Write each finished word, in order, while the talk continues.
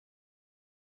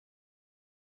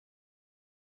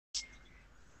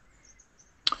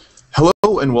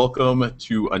Hello and welcome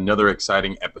to another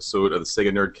exciting episode of the SEGA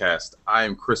Nerdcast. I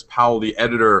am Chris Powell, the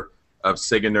editor of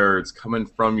SEGA Nerds, coming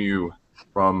from you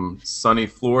from sunny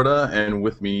Florida. And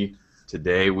with me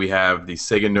today we have the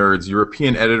SEGA Nerds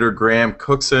European editor, Graham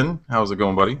Cookson. How's it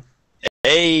going, buddy?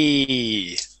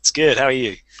 Hey, it's good. How are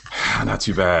you? Not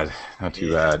too bad. Not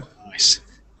too bad. Nice.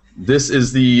 This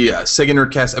is the SEGA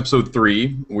Nerdcast episode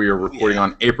 3. We are recording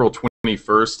on April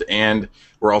 21st, and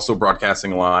we're also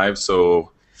broadcasting live.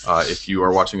 So if you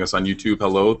are watching us on YouTube,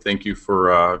 hello. Thank you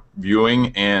for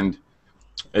viewing. And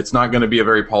it's not going to be a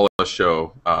very polished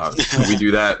show. We do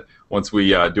that once we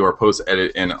do our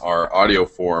post-edit in our audio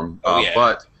form.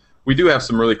 But we do have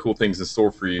some really cool things in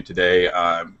store for you today.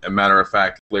 A matter of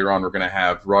fact, later on we're going to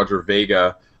have Roger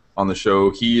Vega on the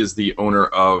show. He is the owner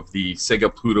of the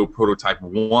Sega Pluto Prototype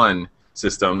 1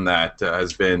 system that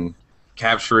has been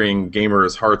capturing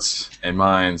gamers' hearts and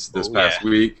minds this past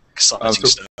week. Exciting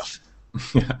stuff.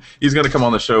 He's going to come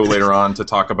on the show later on to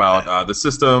talk about the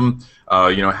system,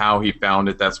 how he found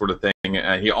it, that sort of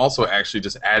thing. He also actually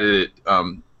just added it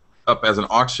up as an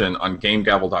auction on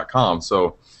GameGavel.com.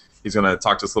 So he's going to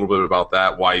talk to us a little bit about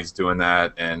that, why he's doing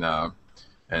that, and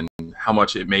how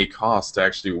much it may cost to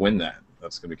actually win that.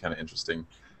 That's going to be kind of interesting.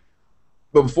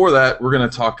 But before that, we're going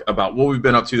to talk about what we've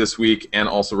been up to this week and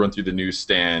also run through the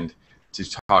newsstand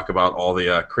to talk about all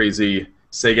the crazy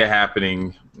Sega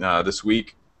happening this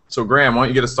week. So, Graham, why don't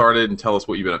you get us started and tell us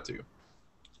what you've been up to?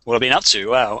 What I've been up to?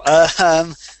 Wow.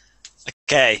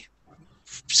 Okay.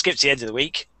 Skip to the end of the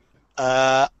week.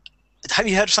 Have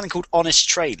you heard of something called Honest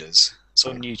Trailers? It's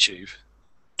on YouTube.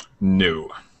 No.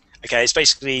 Okay, it's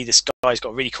basically this guy's got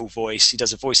a really cool voice. He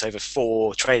does a voiceover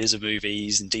for trailers of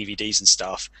movies and DVDs and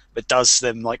stuff, but does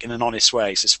them like in an honest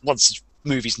way. So it's once the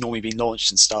movie's normally been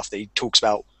launched and stuff, that he talks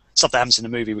about stuff that happens in the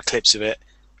movie with clips of it,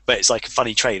 but it's like a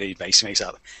funny trailer he basically makes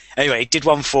up. Anyway, he did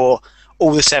one for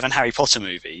all the 7 Harry Potter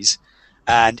movies,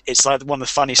 and it's like one of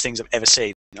the funniest things I've ever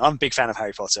seen. I'm a big fan of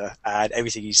Harry Potter, and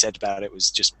everything he said about it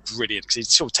was just brilliant, because it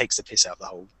sort of takes the piss out of the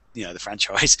whole, the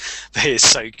franchise, but it's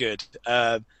so good.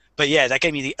 But yeah, that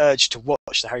gave me the urge to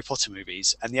watch the Harry Potter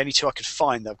movies, and the only 2 I could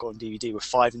find that I've got on DVD were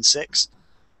 5 and 6.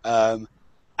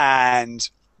 And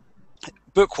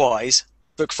book-wise,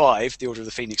 book 5, The Order of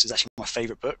the Phoenix, is actually my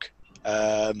favourite book.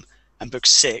 And book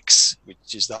 6,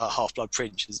 which is the Half-Blood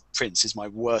Prince, is my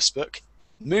worst book.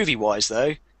 Movie-wise,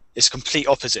 though, it's complete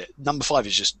opposite. Number 5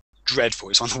 is just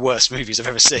dreadful. It's one of the worst movies I've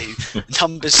ever seen.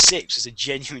 Number 6 is a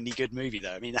genuinely good movie,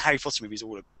 though. I mean, the Harry Potter movies are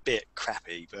all a bit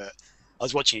crappy, but I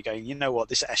was watching it going, you know what,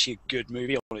 this is actually a good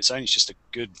movie on its own. It's just a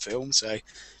good film, so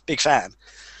big fan.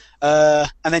 And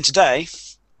then today,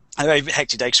 I had a very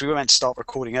hectic day because we were meant to start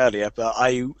recording earlier, but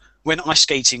I went ice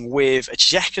skating with a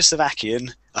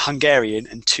Czechoslovakian, a Hungarian,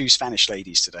 and 2 Spanish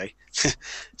ladies today.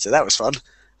 So that was fun.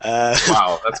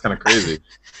 Wow, that's kind of crazy.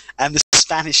 And the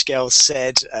Spanish girl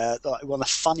said one of the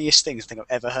funniest things I think I've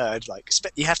ever heard. Like,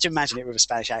 you have to imagine it with a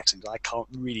Spanish accent. I can't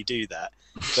really do that.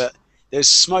 But there's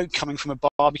smoke coming from a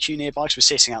barbecue nearby, because we're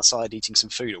sitting outside eating some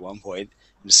food at one point, and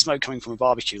there's smoke coming from a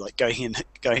barbecue, like going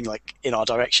like in our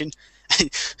direction. And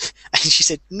she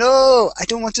said, "No, I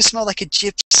don't want to smell like a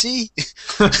gypsy."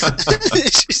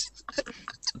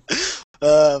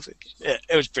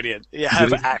 It was brilliant. Yeah, her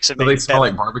accent. Do they smell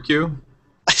like barbecue?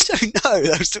 I don't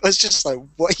know. I was just like,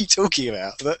 "What are you talking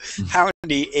about?" But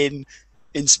apparently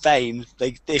in Spain,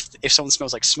 if someone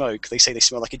smells like smoke, they say they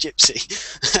smell like a gypsy.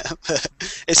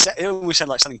 It almost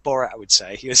sounded like something Borat would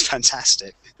say. He was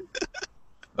fantastic.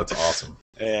 That's awesome.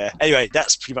 Yeah. Anyway,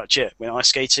 that's pretty much it. Went ice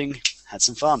skating, had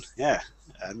some fun. Yeah,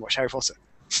 and watched Harry Potter.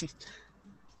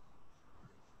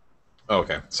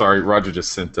 Okay. Sorry, Roger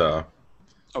just sent. Oh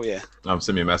yeah.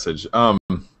 Sent me a message.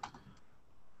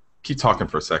 Keep talking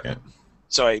for a second.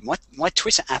 Sorry, my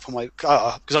Twitter app on my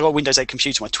because I got a Windows 8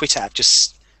 computer. My Twitter app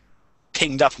just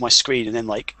pinged up on my screen, and then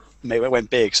like maybe it went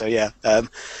big. So yeah.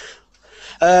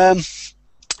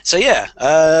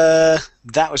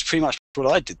 That was pretty much what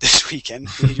I did this weekend.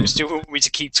 You still want me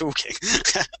to keep talking?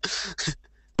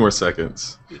 More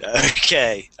seconds.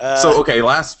 Okay.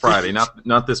 Last Friday,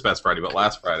 not this past Friday, but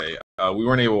last Friday, we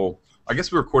weren't able. I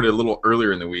guess we recorded a little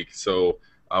earlier in the week, so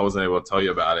I wasn't able to tell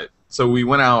you about it. So we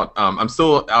went out. I'm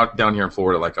still out down here in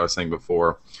Florida, like I was saying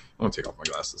before. I'm gonna take off my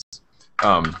glasses.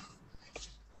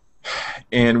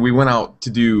 And we went out to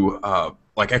do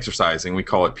like exercising. We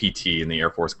call it PT in the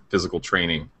Air Force, physical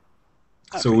training.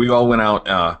 Okay. So we all went out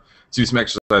to do some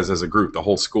exercise as a group. The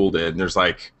whole school did. And there's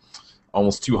like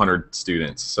almost 200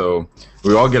 students. So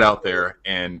we all get out there,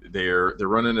 and they're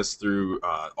running us through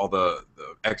all the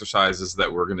exercises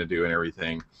that we're going to do and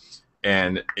everything.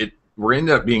 And we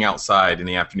ended up being outside in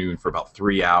the afternoon for about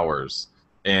 3 hours.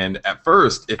 And at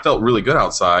first, it felt really good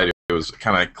outside. It was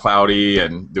kind of cloudy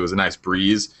and there was a nice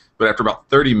breeze. But after about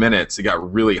 30 minutes, it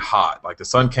got really hot. Like the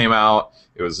sun came out.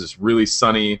 It was just really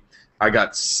sunny. I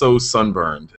got so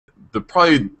sunburned.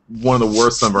 Probably one of the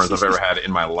worst sunburns I've ever had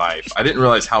in my life. I didn't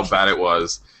realize how bad it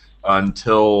was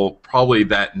until probably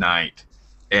that night.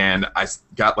 And I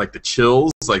got like the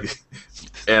chills, like,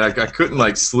 and I couldn't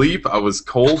like sleep. I was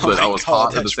cold, but I was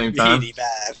hot at the same time. Really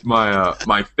bad.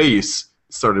 My face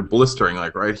started blistering,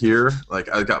 like right here.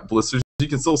 Like I got blisters. You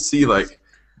can still see like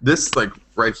this, like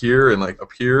right here and like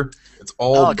up here. It's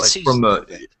all like from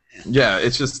the. Yeah,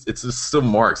 it's just still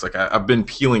marks. Like I've been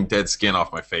peeling dead skin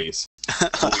off my face,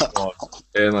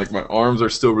 and like my arms are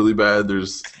still really bad.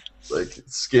 There's like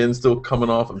skin still coming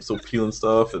off. I'm still peeling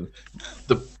stuff, and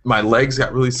my legs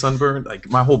got really sunburned. Like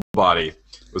my whole body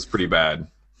was pretty bad,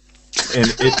 and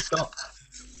it felt.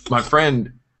 My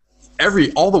friend,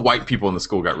 all the white people in the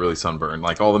school got really sunburned.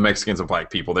 Like all the Mexicans and black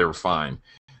people, they were fine,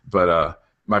 but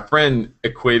my friend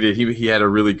equated. He had a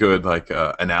really good like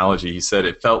analogy. He said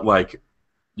it felt like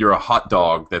you're a hot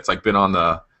dog that's like been on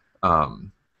the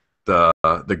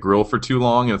grill for too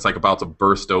long and it's like about to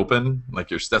burst open. Like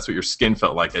that's what your skin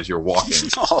felt like as you're walking.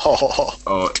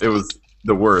 Oh, it was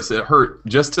the worst. It hurt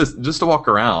just to walk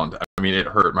around. I mean, it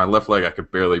hurt. My left leg, I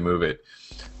could barely move it.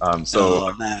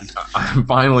 So man. I'm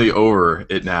finally over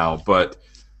it now, but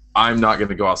I'm not going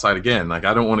to go outside again. Like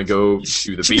I don't want to go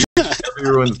to the beach.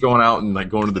 Everyone's going out and like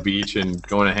going to the beach and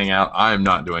going to hang out. I'm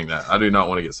not doing that. I do not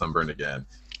want to get sunburned again.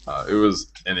 It was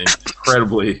an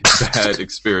incredibly bad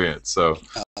experience, so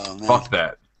fuck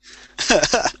that.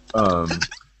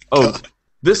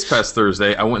 This past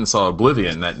Thursday, I went and saw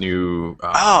Oblivion, that new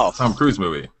Tom Cruise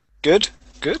movie. Good?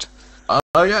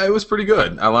 Yeah, it was pretty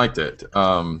good. I liked it.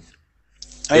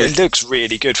 It looks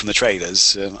really good from the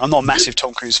trailers. I'm not a massive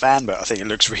Tom Cruise fan, but I think it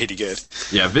looks really good.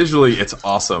 Yeah, visually, it's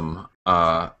awesome.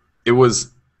 It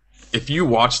was, if you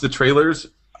watch the trailers,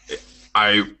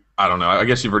 I don't know. I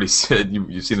guess you've already said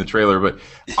you've seen the trailer, but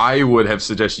I would have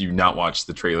suggested you not watch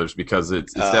the trailers because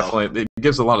it's definitely, it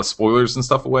gives a lot of spoilers and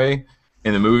stuff away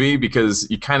in the movie because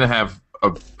you kind of have a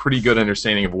pretty good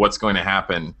understanding of what's going to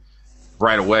happen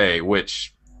right away,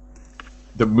 which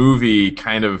the movie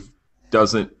kind of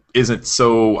isn't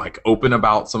so like open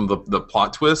about some of the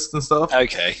plot twists and stuff.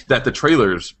 Okay. That the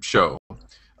trailers show.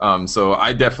 So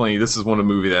this is one of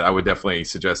the movie that I would definitely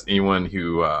suggest anyone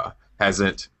who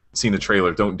hasn't seen the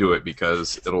trailer, don't do it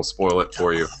because it'll spoil it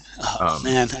for you.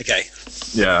 Man, okay.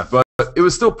 Yeah, but it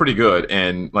was still pretty good,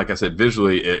 and like I said,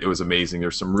 visually it was amazing.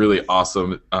 There's some really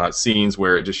awesome scenes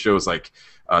where it just shows like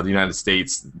the United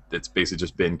States that's basically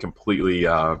just been completely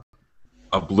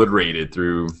obliterated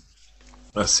through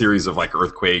a series of like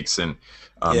earthquakes and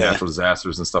natural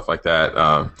disasters and stuff like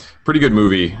that. Pretty good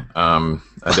movie. I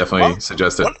definitely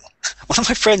suggest it. One of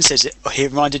my friends says it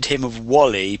reminded him of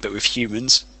WALL-E, but with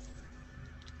humans.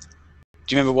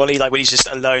 Do you remember WALL-E? Like when he's just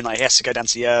alone, like he has to go down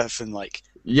to the earth and like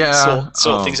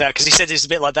sort things out. Because he said it's a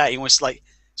bit like that. He almost like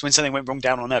so when something went wrong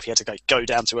down on Earth, he had to like, go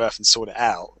down to Earth and sort it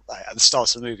out. Like, at the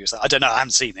start of the movie, he was like, I don't know, I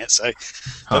haven't seen it. So,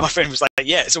 but my friend was like,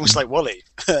 yeah, it's almost like WALL-E.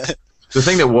 The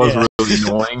thing that was really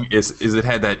annoying is it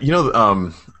had that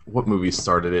what movie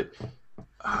started it?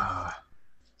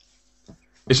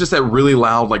 It's just that really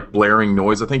loud like blaring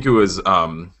noise. I think it was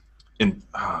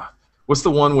what's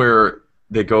the one where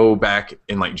they go back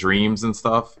in like dreams and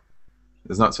stuff?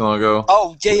 It's not so long ago.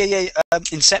 Oh yeah.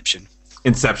 Inception.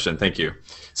 Inception, thank you.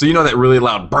 So you know that really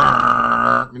loud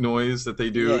brrrr noise that they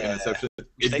do in Inception?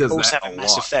 They does also that have a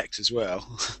Mass Effect as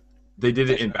well. They did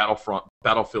it in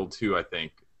Battlefield 2, I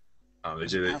think. They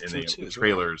did it in the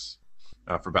trailers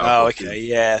for Battlefield 2. Oh, okay,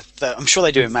 yeah. I'm sure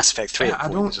they do in Mass Effect 3. I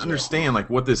don't understand like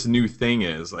what this new thing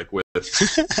is like with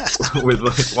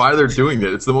like why they're doing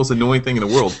that. It's the most annoying thing in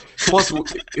the world. Plus,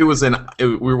 we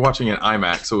were watching it in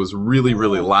IMAX, so it was really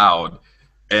loud,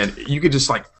 and you could just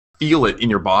like feel it in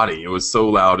your body. It was so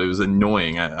loud, it was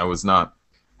annoying. I was not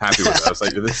happy with it. I was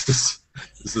like, this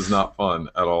is not fun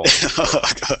at all.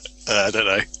 I don't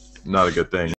know. Not a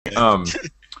good thing.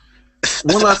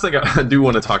 One last thing I do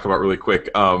want to talk about really quick.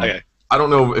 Okay. I don't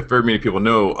know if very many people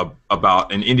know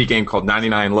about an indie game called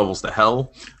 99 Levels to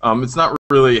Hell. It's not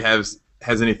really has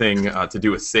anything to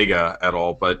do with SEGA at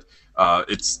all, but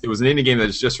it was an indie game that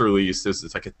was just released.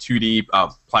 It's like a 2D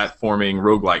platforming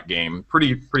roguelike game.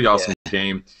 Pretty awesome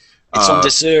game. It's on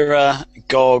Desura,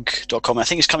 GOG.com. I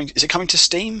think it's coming. Is it coming to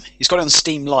Steam? He's got it on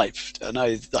Steam Live. I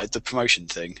know, like the promotion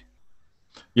thing.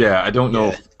 Yeah, I don't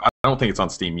know. I don't think it's on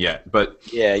Steam yet, but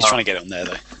yeah, he's trying to get it on there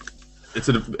though.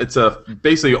 It's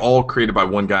basically all created by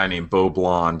one guy named Beau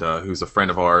Blonde, who's a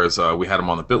friend of ours. We had him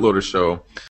on the BitLoader show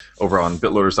over on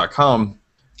bitloaders.com.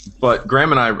 But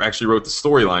Graham and I actually wrote the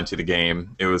storyline to the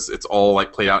game. It's all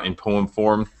like played out in poem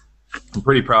form. I'm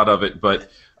pretty proud of it. But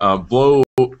Bo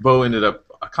ended up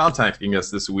contacting us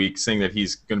this week saying that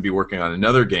he's going to be working on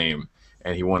another game,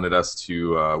 and he wanted us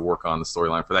to work on the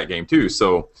storyline for that game too.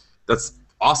 So that's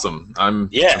awesome. I'm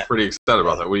pretty excited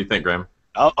about that. What do you think, Graham?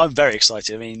 I'm very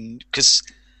excited. I mean, because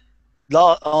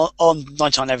on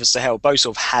 99 Levels to Hell, Bo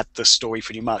sort of had the story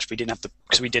pretty much, but we didn't have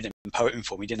because we did it in poem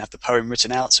form. We didn't have the poem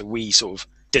written out, so we sort of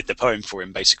did the poem for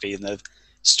him basically, and the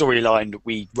storyline that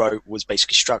we wrote was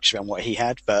basically structured around what he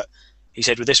had. But he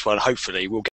said with this one, hopefully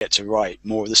we'll get to write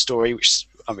more of the story, which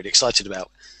I'm really excited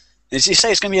about. Did he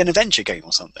say it's going to be an adventure game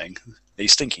or something that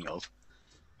he's thinking of?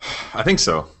 I think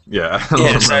so. Yeah.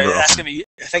 Yeah. So that's going to be.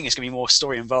 I think it's going to be more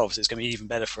story involved. So it's going to be even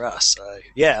better for us. So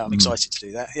yeah, I'm excited to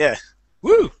do that. Yeah.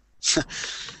 Woo.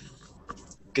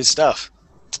 Good stuff.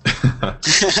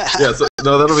 Yeah. So,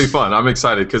 no, that'll be fun. I'm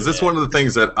excited because it's one of the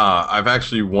things that I've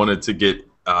actually wanted to get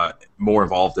more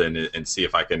involved in and see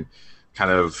if I can kind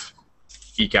of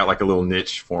eke out like a little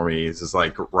niche for me. It's just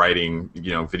like writing,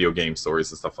 video game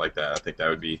stories and stuff like that. I think that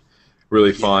would be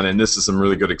really fun, and this is some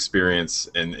really good experience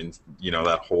in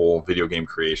that whole video game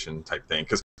creation type thing.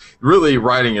 Because really,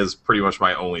 writing is pretty much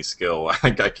my only skill.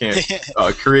 I can't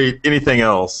create anything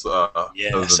else other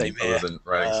than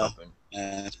writing something.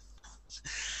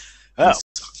 Well,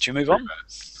 should we move on?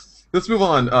 Let's move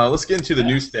on. Let's get into the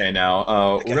news today now.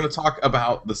 Okay. We're going to talk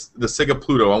about the SEGA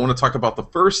Pluto. I want to talk about the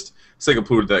first SEGA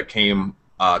Pluto that came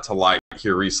to light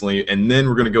here recently, and then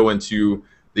we're going to go into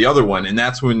the other one, and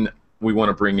that's when we want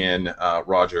to bring in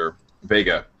Roger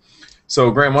Vega. So,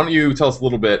 Graham, why don't you tell us a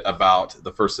little bit about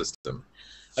the first system?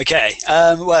 Okay.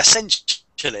 Well,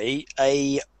 essentially,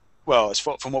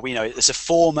 from what we know, it's a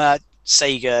former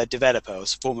SEGA developer, a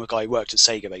former guy who worked at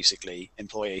SEGA, basically,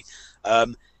 employee.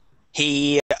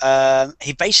 He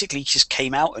basically just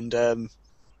came out and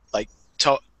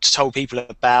told people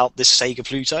about this SEGA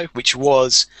Pluto, which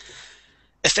was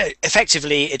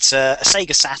effectively it's a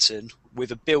SEGA Saturn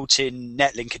with a built-in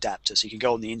Netlink adapter, so you can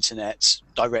go on the internet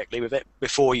directly with it.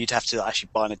 Before, you'd have to actually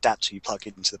buy an adapter you plug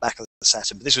into the back of the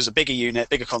Saturn. But this was a bigger unit,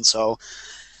 bigger console.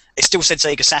 It still said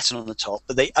SEGA Saturn on the top,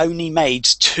 but they only made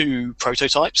 2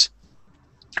 prototypes.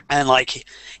 And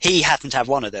he happened to have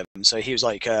one of them, so he was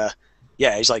like, I've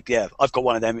got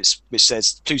one of them. Which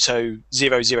says Pluto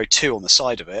 002 on the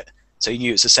side of it. So he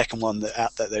knew it's the second one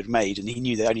that they'd made, and he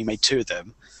knew they only made 2 of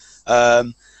them.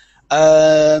 I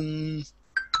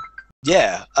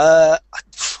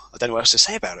don't know what else to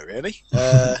say about it, really.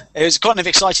 It was kind of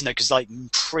exciting, though, because,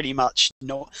 pretty much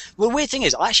not... Well, the weird thing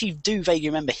is, I actually do vaguely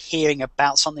remember hearing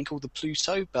about something called the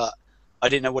Pluto, but I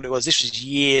didn't know what it was. This was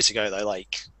years ago, though,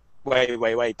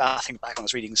 way back. I think back when I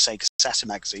was reading the Sega Saturn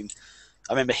magazine,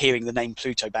 I remember hearing the name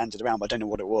Pluto banded around, but I don't know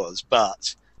what it was.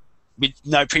 But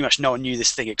pretty much no one knew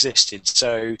this thing existed,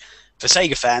 so... For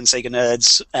Sega fans, Sega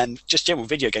nerds, and just general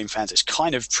video game fans, it's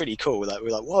kind of pretty cool. We're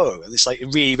like, whoa! And it's a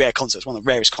really rare console. It's one of the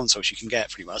rarest consoles you can get,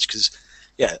 pretty much, because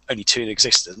only 2 in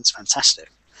existence.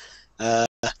 Fantastic. Wow.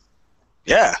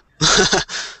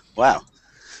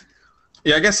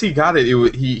 Yeah, I guess he got it.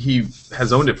 He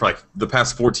has owned it for the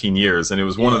past 14 years, and it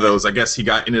was one of those. I guess he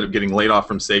ended up getting laid off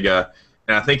from Sega,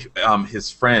 and I think his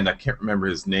friend, I can't remember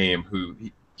his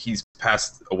name, he's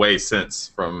passed away since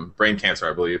from brain cancer,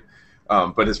 I believe.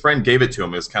 But his friend gave it to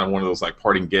him. It was kind of one of those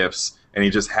parting gifts, and he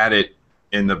just had it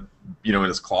in in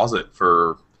his closet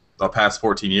for the past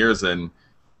 14 years. And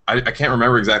I can't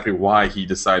remember exactly why he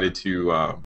decided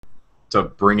to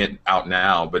bring it out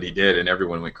now, but he did, and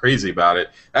everyone went crazy about it.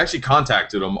 I actually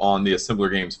contacted him on the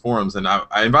Assembler Games forums, and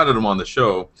I invited him on the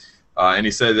show, and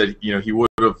he said that he would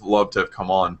have loved to have come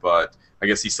on, but I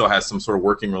guess he still has some sort of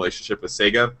working relationship with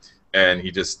Sega, and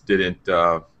he just didn't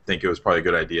think it was probably a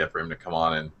good idea for him to come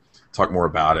on and talk more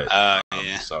about it.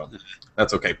 So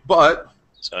that's okay. But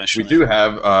we do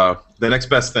have the next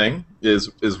best thing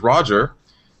is Roger,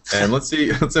 and let's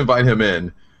invite him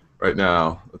in right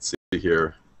now. Let's see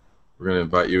here. We're gonna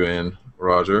invite you in,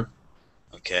 Roger.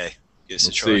 Okay. Let's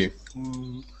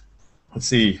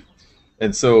see.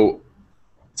 And so,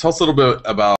 tell us a little bit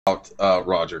about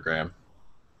Roger, Graham.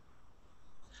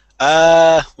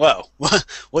 Well,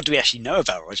 what do we actually know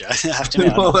about Roger? I have to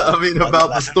know. About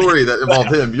the story that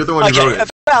involved him. You're the one who wrote it.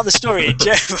 About the story in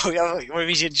general. We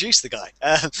need to introduce the guy.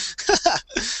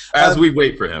 As we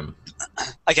wait for him.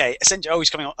 Okay, essentially, he's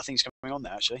coming on. I think he's coming on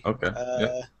now, actually. Okay.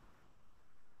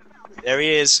 There he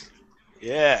is.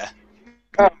 Yeah.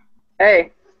 Oh,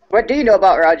 hey. What do you know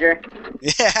about Roger?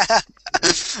 Yeah.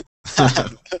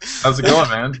 How's it going,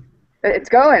 man? It's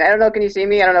going. I don't know. Can you see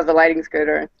me? I don't know if the lighting's good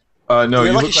or... No,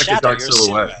 you look like a dark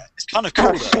silhouette. It's kind of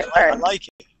cool, though. I like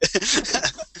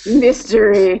it.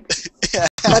 Mystery.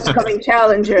 Upcoming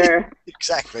challenger.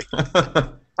 Exactly.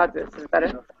 This is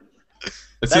better.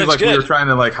 It seems like we were trying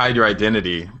to like hide your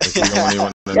identity. If you don't want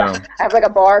anyone to know. I have like a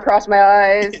bar across my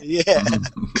eyes. Yeah.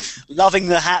 Loving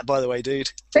the hat, by the way,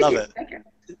 dude. Love it. Thank you.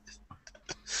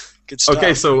 Good stuff.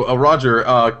 Okay, so Roger,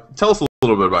 tell us a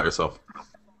little bit about yourself.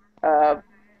 5'3",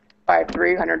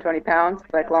 120 pounds,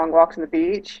 like long walks on the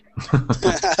beach.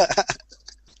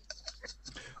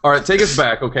 All right, take us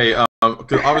back, okay?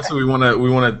 Because obviously we want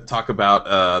to talk about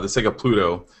the Sega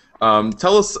Pluto.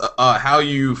 Tell us how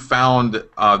you found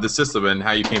the system and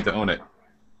how you came to own it.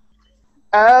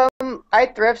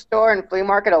 I thrift store and flea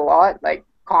market a lot, like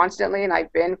constantly, and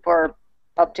I've been for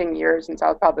up 10 years since I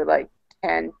was probably like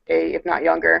 10, 8, if not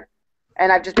younger.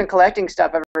 And I've just been collecting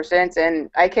stuff ever since. And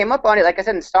I came up on it, like I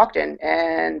said, in Stockton,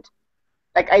 and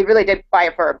like I really did buy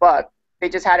it for $1. They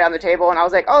just had it on the table, and I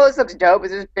was like, oh, this looks dope.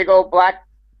 It's this big old black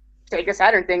Sega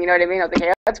Saturn thing, you know what I mean? I was like,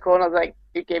 hey, that's cool. And I was like,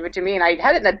 he gave it to me, and I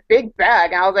had it in a big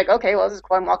bag, and I was like, okay, well, this is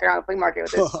cool. I'm walking around the flea market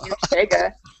with this huge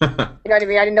Sega. You know what I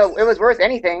mean? I didn't know it was worth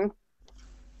anything.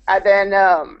 And then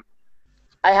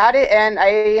I had it, and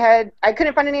I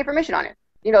couldn't find any information on it.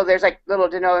 You know, there's like little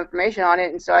to no information on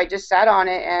it, and so I just sat on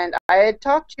it, and I had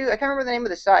talked to, I can't remember the name of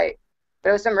the site, but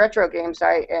it was some retro game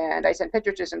site, and I sent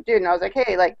pictures to some dude, and I was like,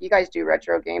 hey, like, you guys do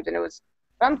retro games, and it was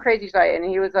some crazy site, and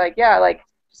he was like, yeah, like,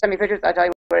 send me pictures, I'll tell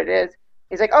you what it is.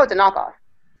 He's like, oh, it's a knockoff.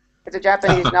 It's a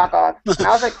Japanese knockoff. And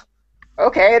I was like,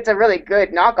 okay, it's a really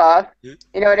good knockoff. You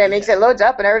know what I mean? Because it loads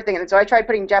up and everything, and so I tried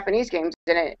putting Japanese games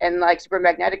in it, and like Super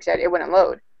Magnetic said, it wouldn't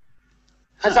load.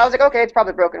 And so I was like, okay, it's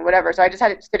probably broken, whatever. So I just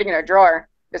had it sitting in a drawer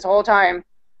this whole time.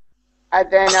 And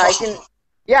then I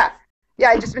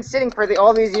just been sitting for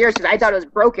all these years because I thought it was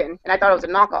broken and I thought it was a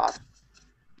knockoff.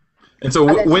 And so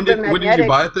when did you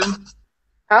buy it then?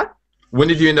 Huh? When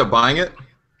did you end up buying it?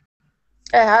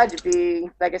 It had to be,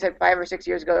 like I said, 5 or 6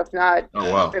 years ago, if not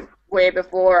way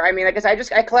before. I mean, like I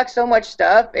said, I collect so much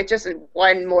stuff. It's just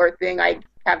one more thing I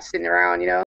have sitting around, you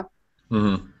know.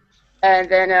 Mm-hmm. And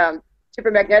then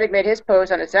Super Magnetic made his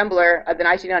post on Assembler. Then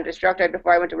I seen it on Destructoid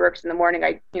before I went to work in the morning.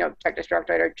 I, checked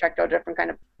Destructoid or checked all different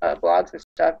kind of blogs and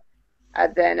stuff.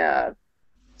 And then,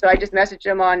 so I just messaged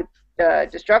him on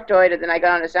Destructoid, and then I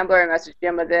got on Assembler and messaged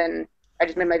him, and then I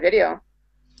just made my video.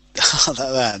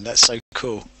 Oh, man, that's so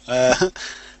cool.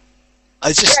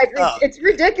 It's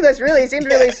ridiculous, really. It seems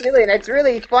really silly, and it's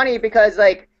really funny because,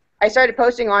 like, I started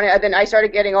posting on it, and then I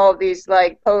started getting all of these,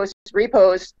 like,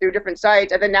 reposts through different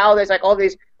sites, and then now there's, like, all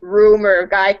these rumor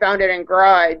guy found it in a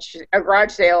garage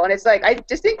sale, and it's like, I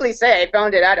distinctly say I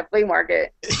found it at a flea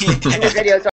market in the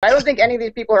video, so I don't think any of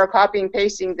these people are copying,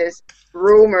 pasting this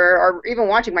rumor, or even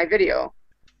watching my video.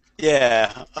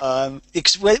 Yeah,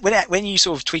 because when you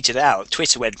sort of tweeted out,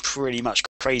 Twitter went pretty much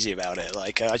crazy about it.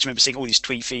 Like, I just remember seeing all these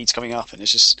tweet feeds coming up, and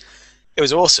it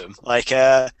was awesome. Like,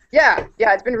 yeah,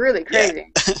 it's been really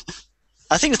crazy. Yeah.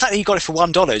 I think the fact that you got it for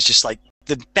 $1 is just like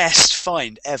the best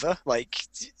find ever. Like,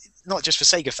 not just for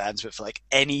Sega fans, but for like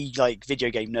any like video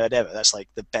game nerd ever. That's like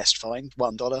the best find.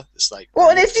 $1. It's like, well,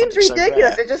 and it seems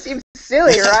ridiculous. It just seems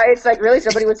silly, right? It's like, really,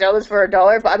 somebody would sell this for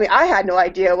 $1? But I mean, I had no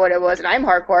idea what it was, and I'm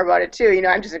hardcore about it too.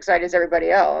 I'm just excited as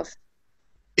everybody else.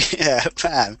 Yeah,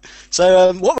 man.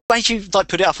 So, what made you like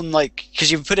put it up on because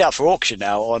you put it up for auction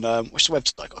now on what's the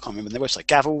website? I can't remember the website.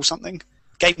 Gavel or something?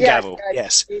 Gavel.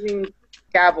 Yes.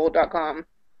 Gavel.com.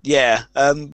 Yeah.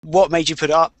 What made you put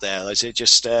it up there? Is it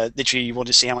just literally you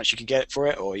wanted to see how much you could get for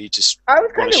it, or you just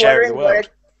want to share it with the world?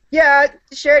 Yeah,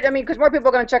 share it. I mean, because more people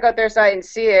are going to check out their site and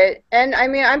see it. And I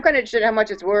mean, I'm kind of interested in how much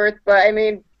it's worth, but I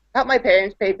mean, help my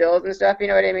parents pay bills and stuff. You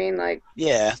know what I mean? Like.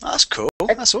 Yeah, that's cool.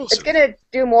 That's awesome. It's gonna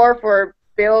do more for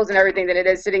bills and everything than it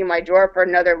is sitting in my drawer for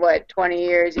another 20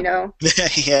 years,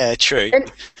 Yeah, true.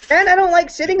 And I don't like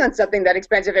sitting on something that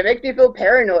expensive. It makes me feel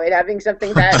paranoid having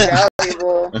something that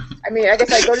valuable. I mean, I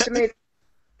guess I go to so many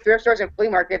thrift stores and flea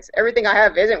markets. Everything I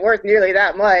have isn't worth nearly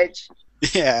that much.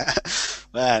 Yeah,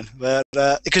 man. But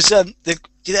because the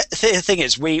thing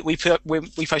is, we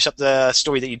posted up the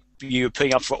story that you were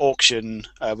putting up for auction.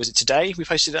 Was it today? We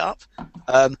posted it up.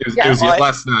 It was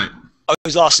last night. Oh, it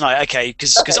was last night. Okay,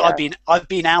 because I've been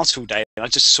out all day and I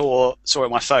just saw it on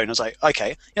my phone. I was like, okay,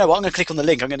 you know what? I'm going to click on the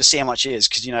link. I'm going to see how much it is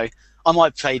because I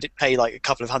might pay like a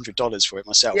couple of $100 for it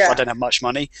myself. Yeah. I don't have much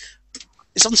money.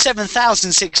 It's on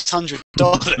 $7,600.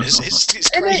 It's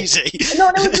crazy. No,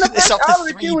 it was in the first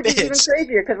hour too, which is even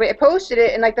crazier because I posted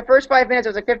it and like the first 5 minutes it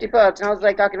was like $50, and I was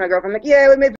like talking to my girlfriend, like, yeah,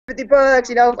 we made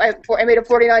 $50. I made a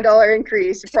 $49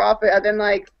 increase profit, and then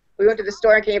like we went to the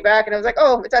store and came back, and I was like,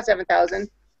 oh, it's at 7,000.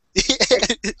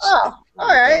 Like, oh, all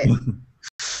right.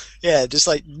 Yeah, just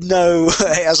like no.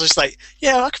 I was just like,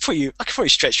 yeah, I could probably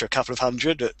stretch to a couple of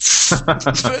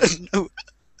 $100. No.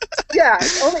 Yeah,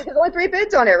 there's only 3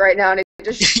 bids on it right now, and it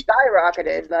just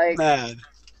skyrocketed. Like, man.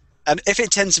 And if it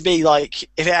tends to be like,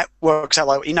 if it works out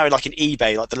like, like in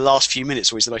eBay, like the last few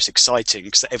minutes are always the most exciting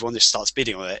because everyone just starts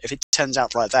bidding on it. If it turns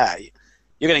out like that,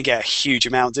 you're going to get a huge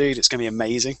amount, dude. It's going to be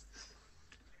amazing.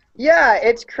 Yeah,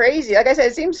 it's crazy. Like I said,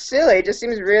 it seems silly. It just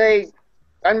seems really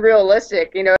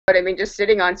unrealistic. You know what I mean? Just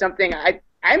sitting on something.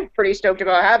 I'm pretty stoked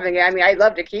about having it. I mean, I'd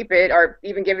love to keep it or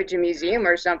even give it to a museum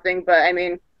or something. But I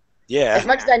mean, yeah. As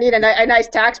much as I need a nice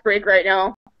tax break right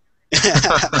now.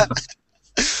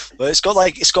 Well, it's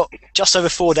got just over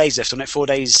 4 days left on it. 4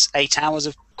 days, 8 hours,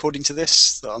 according to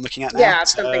this that I'm looking at now. Yeah,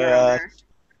 something around there.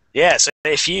 Yeah, so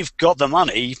if you've got the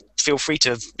money, feel free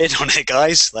to bid on it,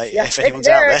 guys. Like, yeah, if anyone's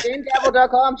out there,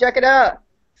 gamegavel.com, check it out.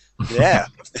 Yeah,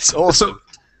 it's awesome.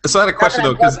 So I had a question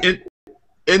though, because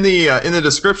in the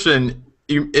description,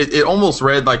 it almost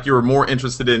read like you were more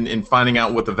interested in finding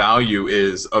out what the value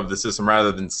is of the system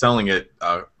rather than selling it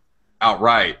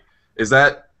outright. Is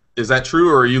that true,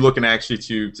 or are you looking actually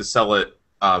to sell it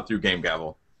through Game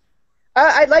Gavel?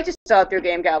 I'd like to sell it through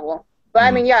Game Gavel. But,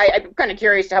 I mean, yeah, I'm kind of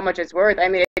curious to how much it's worth. I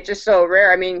mean, it's just so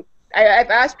rare. I mean, I've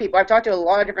asked people. I've talked to a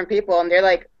lot of different people, and they're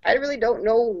like, I really don't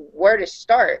know where to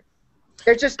start.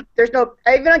 There's no –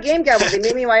 even on Game Gavel, they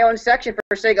made me my own section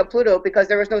for Sega Pluto because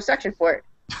there was no section for it.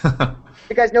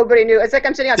 Because nobody knew. It's like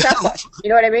I'm sitting on Tesla. You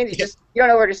know what I mean? You don't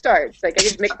know where to start. It's like I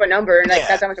just make up a number, and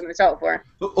that's how much I'm going to sell it for.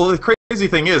 Well, the crazy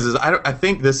thing is I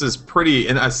think this is pretty,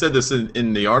 and I said this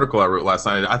in the article I wrote last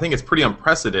night. I think it's pretty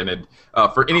unprecedented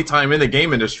for any time in the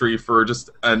game industry for just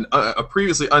a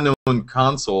previously unknown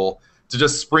console to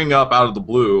just spring up out of the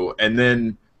blue, and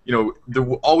then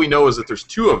all we know is that there's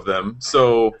 2 of them.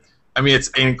 So I mean, it's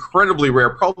incredibly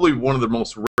rare, probably one of the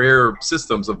most rare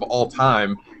systems of all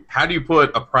time. How do you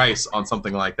put a price on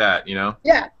something like that, you know?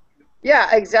 Yeah,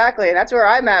 exactly. That's where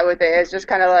I'm at with it. It's just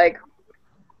kind of like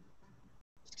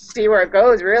see where it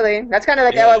goes, really. That's kind of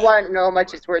like how I want to know how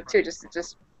much it's worth, too.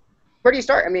 Just where do you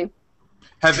start? I mean,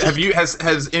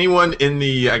 has anyone in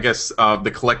the, I guess,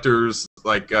 the collectors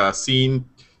scene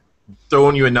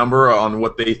thrown you a number on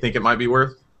what they think it might be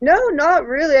worth? No, not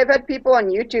really. I've had people on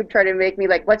YouTube try to make me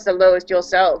like, what's the lowest you'll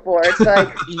sell it for? It's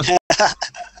like,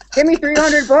 give me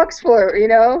 $300 for it,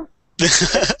 No,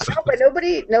 but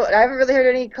I haven't really heard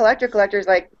any collectors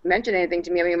like mention anything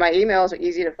to me. I mean, my emails are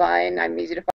easy to find. I'm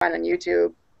easy to find on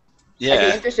YouTube. Yeah. I'd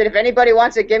be interested if anybody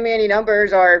wants to give me any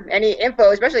numbers or any info,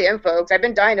 especially info, because I've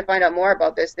been dying to find out more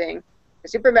about this thing. The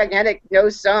Super Magnetic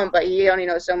knows some, but he only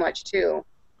knows so much too.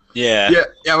 Yeah.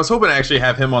 I was hoping to actually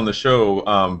have him on the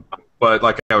show. But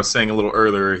like I was saying a little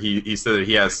earlier, he said that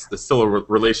he has still a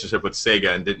relationship with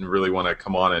Sega and didn't really want to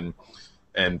come on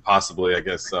and possibly, I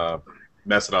guess,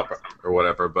 mess it up or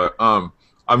whatever. But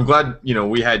I'm glad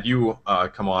we had you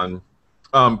come on.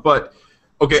 But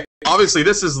okay, obviously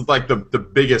this is like the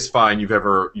biggest find you've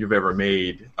ever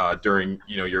made during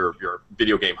your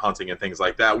video game hunting and things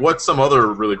like that. What's some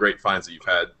other really great finds that you've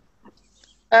had?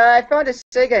 I found a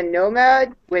Sega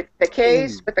Nomad with the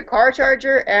case, with the car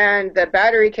charger, and the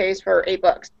battery case for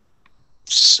 $8.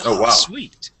 Oh, wow.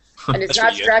 Sweet. And it's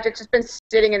not scratched. It's just been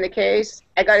sitting in the case.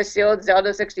 I got a sealed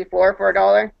Zelda 64 for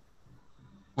 $1.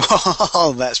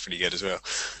 Oh, that's pretty good as well.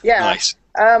 Yeah. Nice.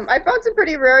 I found some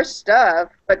pretty rare stuff,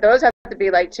 but those have to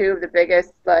be like 2 of the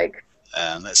biggest.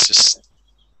 Let's just.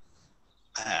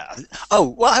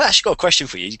 Well, I've actually got a question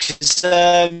for you because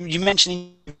you mentioned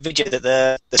in the video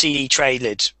that the CD tray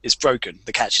lid is broken.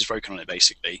 The catch is broken on it,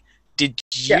 basically. Did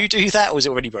you do that, or was it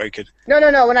already broken?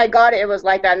 No. When I got it, it was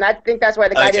like that, and I think that's why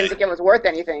the guy didn't think it was worth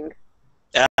anything.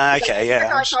 Okay,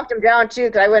 yeah. I talked him down too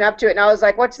because I went up to it and I was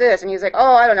like, "What's this?" And he was like,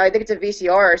 "Oh, I don't know. I think it's a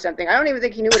VCR or something." I don't even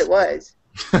think he knew what it was.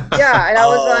 Yeah, and I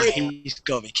was like, "He's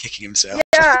got to be kicking himself."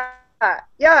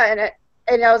 Yeah,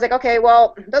 and I was like, "Okay,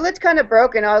 well, the lid's kind of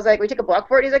broken." I was like, "We take $1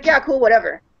 for it." He's like, "Yeah, cool,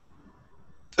 whatever."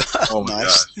 Oh my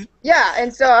gosh. Yeah,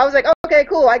 and so I was like, "Okay,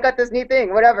 cool. I got this neat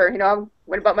thing. Whatever." I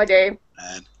went about my day.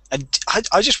 And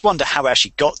I just wonder how it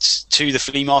actually got to the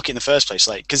flea market in the first place,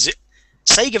 because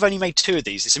Sega have only made 2 of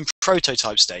these. It's in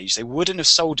prototype stage. They wouldn't have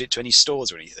sold it to any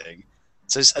stores or anything.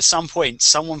 So at some point,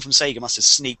 someone from Sega must have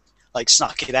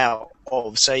snuck it out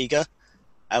of Sega,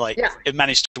 and it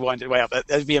managed to wind its way up.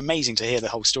 It'd be amazing to hear the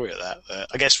whole story of that.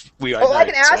 I guess we won't know. I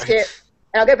can ask it,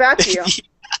 and I'll get back to you.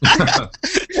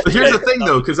 But here's the thing,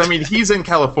 though, because I mean, he's in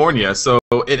California, so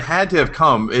it had to have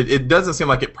come. It doesn't seem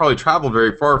like it probably traveled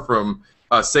very far from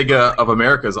Sega of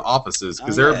America's offices,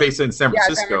 because they're based in San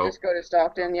Francisco. San Francisco to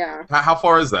Stockton, yeah. How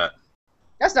far is that?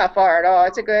 That's not far at all.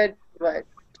 It's a good,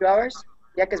 2 hours?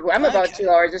 Yeah, because I'm about 2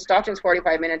 hours. This Stockton's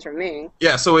 45 minutes from me.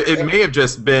 Yeah, so it may have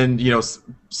just been,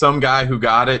 some guy who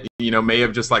got it, may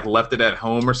have just left it at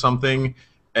home or something,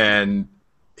 and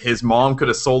his mom could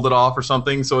have sold it off or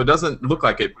something. So it doesn't look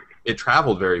like it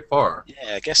traveled very far.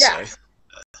 Yeah, I guess so.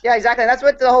 Yeah, exactly. That's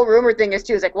what the whole rumor thing is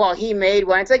too. It's like, well, he made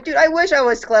one. It's like, dude, I wish I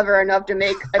was clever enough to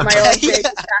make my own Sega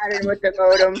Saturn with the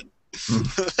modem.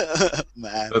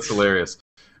 Man, That's hilarious.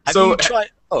 have So, you tried?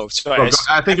 Oh, sorry.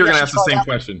 I think you're going to ask the same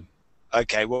question.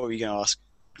 Okay, what were you going to ask?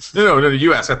 No,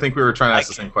 you ask. I think we were trying to ask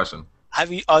the same question. I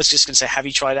was just going to say, have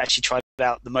you tried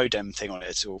out the modem thing on it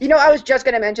at all? You know, I was just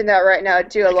going to mention that right now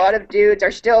too. A lot of dudes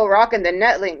are still rocking the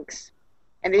netlinks,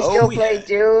 and they still play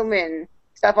Doom and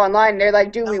stuff online. They're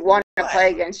like, dude, we want to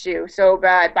play against you so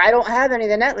bad, but I don't have any of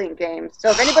the netlink games. So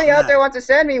if anybody out there wants to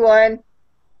send me one,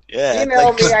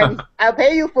 email me. I'll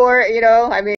pay you for it. You know,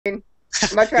 I mean, I'm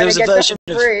not trying to get stuff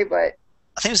for free, but.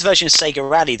 I think it was a version of Sega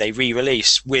Rally they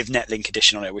re-released with Netlink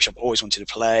Edition on it, which I've always wanted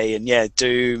to play, and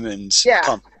Doom, and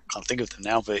can't think of them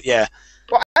now, but yeah.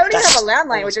 Well, I don't even have a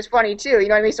landline, which is funny too. You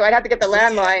know what I mean? So I'd have to get the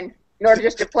landline in order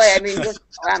just to play. I mean, just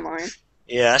a landline.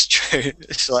 Yeah, that's true.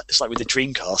 It's like with the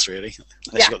Dreamcast, really.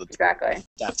 Unless you got the exactly.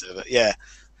 Adapter, but yeah,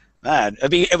 man,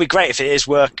 it'd be great if it is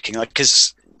working, like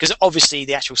because obviously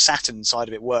the actual Saturn side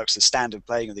of it works, the standard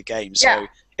playing of the game. So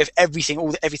if everything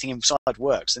inside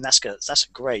works, then that's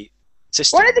a great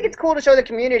system. Well, I think it's cool to show the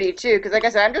community too, because like I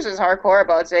said, I'm just as hardcore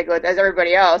about Sega as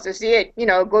everybody else. To see it, you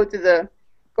know, go through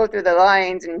the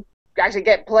lines and actually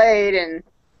get played, and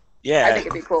I think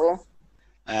it'd be cool.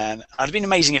 And it'd been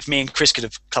amazing if me and Chris could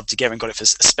have clubbed together and got it for a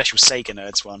special Sega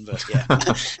Nerds one, but yeah, I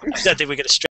don't think we're going to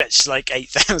stretch like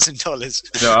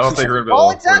 $8,000. No, I don't think we're going to be able to. Oh,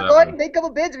 it's not good. Make a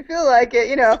couple bids if you feel like it,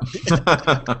 you know.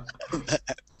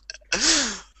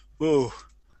 Whoa.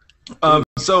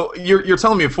 So you're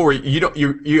telling me before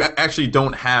you actually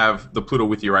don't have the Pluto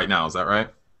with you right now, is that right?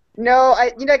 No,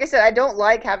 like I said, I don't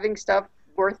like having stuff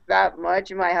worth that much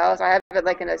in my house. I have it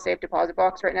like in a safe deposit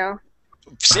box right now.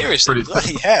 Seriously,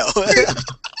 bloody hell.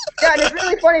 Yeah, and it's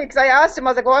really funny because I asked them, I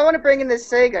was like, well, I want to bring in this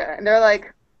Sega, and they're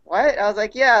like, what? I was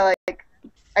like, yeah, like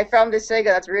I found this Sega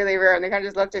that's really rare, and they kind of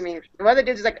just looked at me. And one of the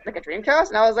dudes was like a Dreamcast,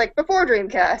 and I was like, before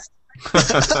Dreamcast.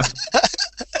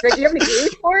 Like, do you have any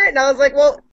games for it? And I was like,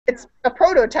 well, it's a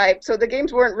prototype, so the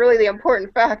games weren't really the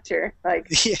important factor. Like,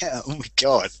 yeah, oh my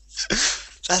god,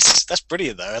 that's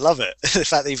brilliant though. I love it. The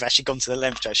fact that you've actually gone to the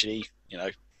length to actually, you know,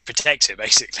 protect it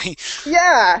basically.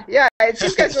 Yeah. It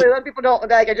seems because a lot of people don't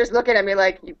like are just looking at me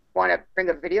like, you want to bring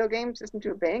a video game system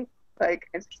to a bank? Like,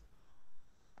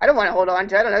 I don't want to hold on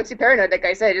to it. I don't know. It's too paranoid, like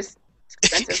I said. It's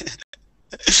expensive.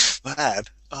 Man,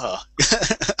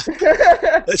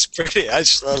 that's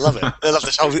brilliant. I love it. I love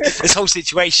this whole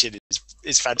situation.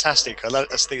 Is fantastic. I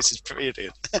think this is brilliant.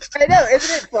 I know,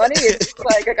 isn't it funny? It's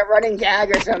like a running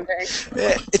gag or something.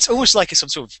 Yeah, it's almost like some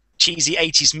sort of cheesy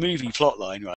 80s movie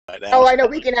plotline right now. Oh, I know.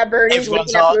 We can have Bernie's, we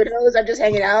can have Pluto's. I'm just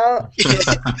hanging out.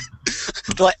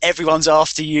 Like everyone's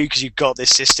after you because you've got this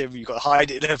system. You've got to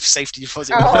hide it in a safety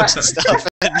deposit box and stuff.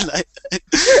 And like,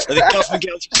 the government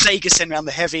gets Sega send around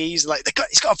the heavies. Like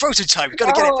it's got a prototype. We've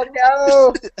got to get it.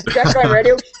 Oh no! That's my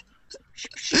radio.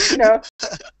 You know.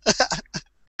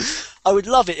 I would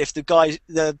love it if the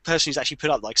person who's actually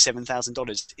put up like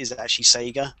 $7,000 is actually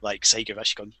Sega. Like Sega have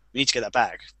actually gone, we need to get that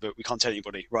back, but we can't tell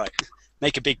anybody. Right,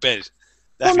 make a big bid.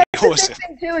 That'd be awesome. The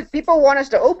thing too is people want us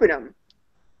to open them.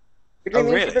 Between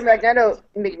me and Super Magneto,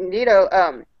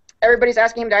 everybody's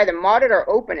asking him to either mod it or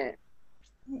open it.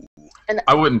 And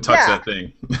I wouldn't touch that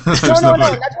thing. No.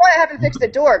 That's why I haven't fixed the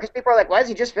door, because people are like, why does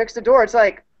he just fix the door? It's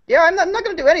like, yeah, I'm not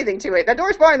going to do anything to it. That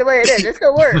door's fine the way it is. It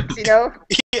still works, you know?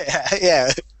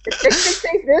 Yeah. It's been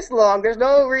safe this long. There's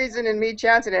no reason in me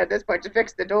chancing it at this point to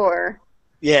fix the door.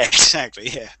 Yeah, exactly,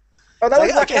 yeah. Oh, that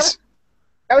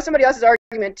was somebody else's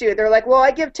argument, too. They're like, well,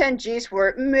 I give 10 G's for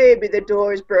it. Maybe the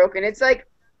door is broken. It's like,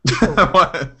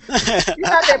 what? You're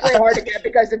not that play hard to get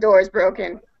because the door is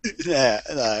broken. Yeah,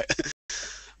 no.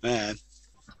 Man.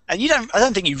 And I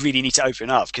don't think you really need to open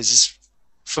up, because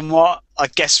from what I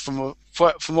guess from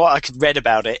what I could read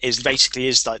about it is like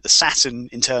the Saturn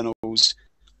internals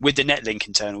with the Netlink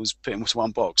internals put into one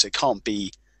box. It can't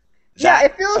be that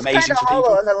it feels kind of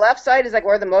hollow. And the left side is like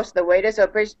where the most of the weight is, so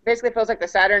it basically feels like the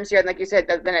Saturn's here, and like you said,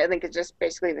 the Netlink is just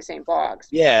basically in the same box.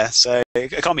 Yeah, so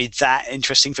it can't be that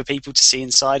interesting for people to see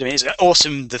inside. I mean, it's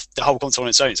awesome. The whole console on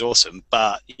its own is awesome,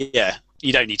 but yeah,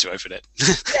 you don't need to open it.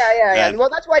 Yeah. Well,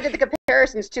 that's why I did the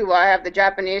comparisons too. Well, I have the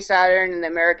Japanese Saturn and the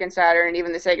American Saturn and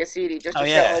even the Sega CD just to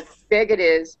show how big it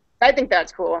is. I think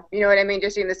that's cool. You know what I mean?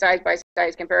 Just seeing the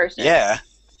size-by-size comparison. Yeah,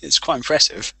 it's quite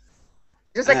impressive.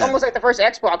 Just like almost like the first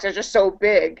Xbox, it's just so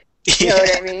big. You know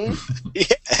what I mean?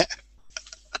 Yeah.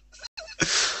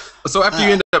 So after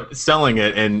you end up selling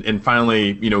it and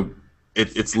finally, you know,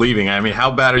 it's leaving. I mean, how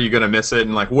bad are you going to miss it?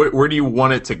 And like, where do you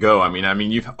want it to go? I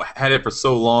mean, you've had it for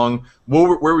so long.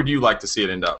 Where would you like to see it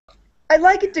end up? I'd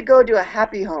like it to go to a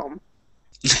happy home.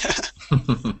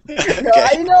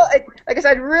 Okay. Like I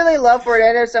guess I'd really love for it to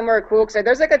end up somewhere cool. Cause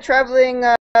there's like a traveling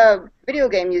video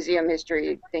game museum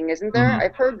history thing, isn't there?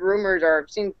 I've heard rumors or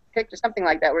seen pictures, something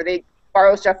like that, where they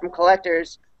borrow stuff from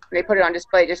collectors and they put it on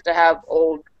display just to have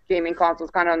old gaming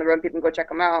consoles kind of on the road. People can go check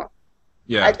them out.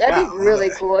 Yeah, that'd be really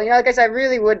cool. You know, I guess I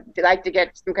really would like to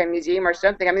get some kind of museum or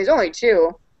something. I mean, there's only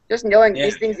 2. Just knowing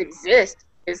these things exist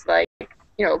is like,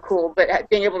 you know, cool. But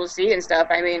being able to see it and stuff,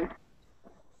 I mean,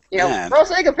 you know, we're all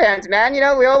Sega fans, man. You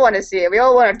know, we all want to see it. We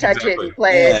all want to touch it and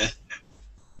play it.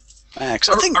 Yeah, because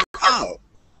I think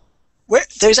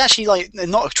there's actually like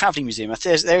not a traveling museum.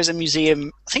 There's a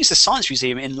museum. I think it's the Science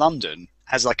Museum in London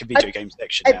has like a video game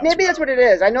section. Maybe that's what it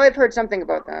is. I know I've heard something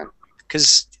about that.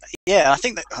 Because I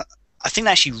think they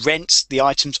actually rent the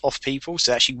items off people,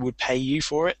 so they actually would pay you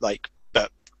for it. Like,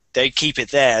 but they keep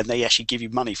it there and they actually give you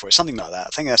money for it, something like that. I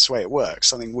think that's the way it works.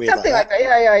 Something weird. Something like that.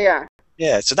 Yeah.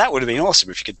 Yeah, so that would have been awesome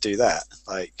if you could do that.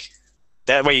 Like,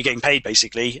 that way you're getting paid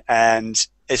basically, and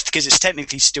it's because it's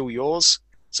technically still yours,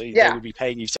 so they would be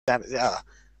paying you to have it. Yeah,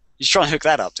 you should try and hook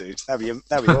that up, dude. That'd be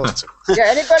awesome. Yeah,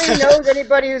 anybody who knows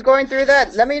anybody who's going through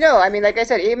that, let me know. I mean, like I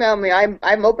said, email me. I'm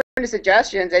open to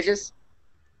suggestions.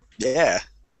 Yeah.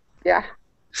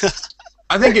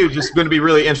 I think it's just going to be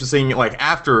really interesting, like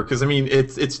after, because I mean,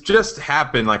 it's just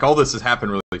happened. Like all this has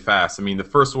happened really fast. I mean, the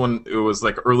first one it was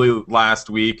like early last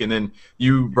week, and then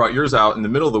you brought yours out in the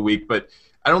middle of the week. But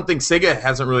I don't think Sega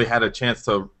hasn't really had a chance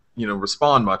to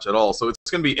respond much at all. So it's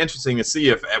going to be interesting to see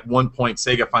if at one point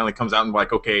Sega finally comes out and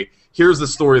like, okay, here's the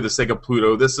story of the Sega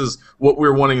Pluto. This is what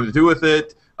we're wanting to do with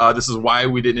it. This is why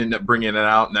we didn't end up bringing it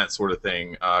out and that sort of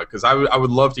thing. Because I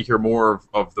would love to hear more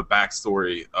of the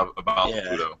backstory about the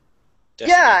Pluto.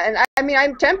 Definitely. Yeah, and I mean,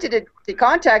 I'm tempted to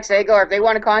contact Sega, or if they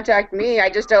want to contact me, I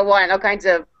just don't want all kinds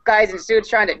of guys in suits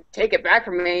trying to take it back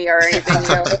from me or anything. You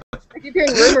know, I keep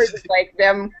hearing rumors of like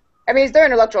them. I mean, it's their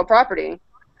intellectual property.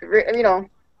 You know.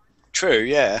 True.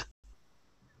 Yeah.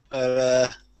 Yeah.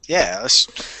 I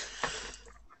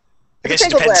guess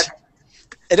it depends.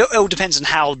 It all depends on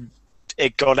how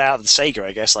it got out of the Sega,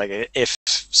 I guess. Like, if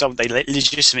they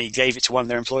legitimately gave it to one of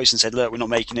their employees and said, "Look, we're not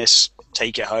making this.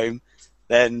 Take it home."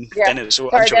 Then it's all.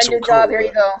 Sorry, I'm sure it's all cool. job. Here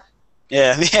you go.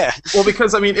 Yeah. Well,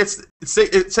 because I mean,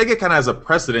 Sega kind of has a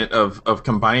precedent of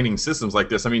combining systems like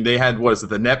this. I mean, they had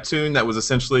the Neptune that was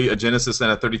essentially a Genesis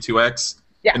and a 32X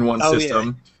in one system.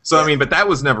 Yeah. So I mean, but that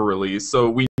was never released. So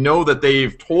we know that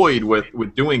they've toyed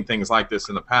with doing things like this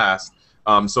in the past.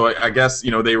 So I guess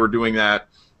they were doing that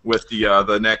with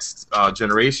the next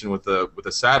generation with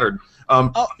the Saturn. I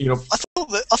thought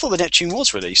the Neptune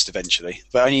was released eventually,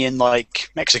 but only in like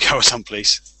Mexico or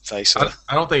someplace. I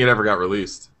don't think it ever got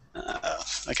released.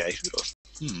 Okay.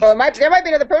 Well, there might be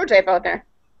another prototype out there.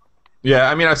 Yeah,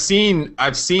 I mean, I've seen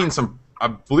some. I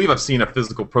believe I've seen a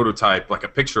physical prototype, like a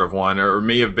picture of one, or it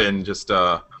may have been just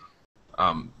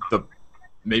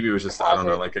maybe it was just I don't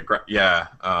know, like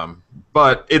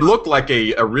but it looked like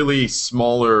a really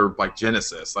smaller like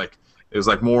Genesis, like it was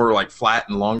like more like flat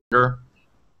and longer.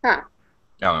 Huh.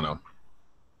 I don't know,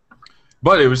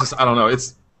 but it was just I don't know.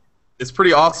 It's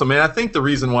pretty awesome, and I think the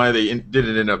reason why they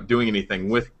didn't end up doing anything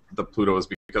with the Pluto is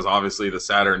because obviously the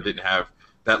Saturn didn't have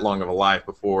that long of a life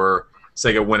before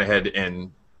Sega went ahead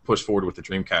and pushed forward with the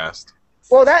Dreamcast.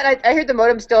 Well, I heard the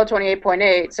modem's still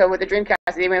 28.8, so with the Dreamcast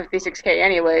they went with 56K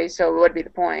anyway, so it would be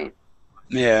the point.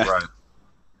 Yeah.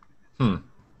 Right.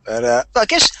 But I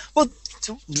guess, well,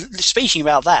 speaking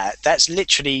about that, that's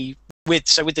literally with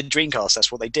the Dreamcast,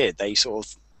 that's what they did. They sort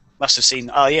of must have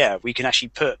seen, we can actually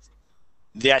put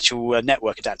the actual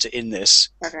network adapter in this,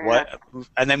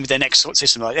 and then with their next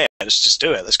system, like, let's just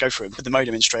do it. Let's go for it. Put the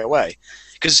modem in straight away,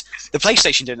 because the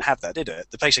PlayStation didn't have that, did it?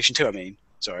 The PlayStation 2, I mean.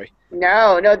 Sorry.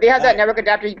 No, they have that network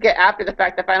adapter you get after the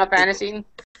fact, the Final Fantasy.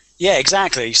 Yeah,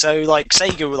 exactly. So, like,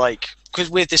 Sega were like, because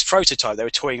with this prototype, they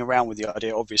were toying around with the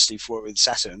idea, obviously, for it with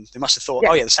Saturn. They must have thought,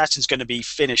 the Saturn's going to be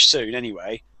finished soon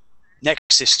anyway.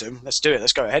 Next system, let's do it.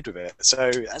 Let's go ahead with it.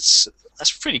 So that's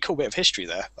a pretty cool bit of history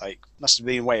there. Like, must have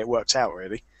been the way it worked out,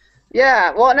 really.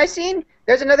 Yeah, well, and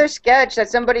there's another sketch that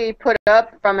somebody put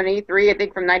up from an E3, I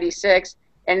think from '96,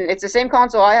 and it's the same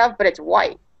console I have, but it's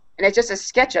white, and it's just a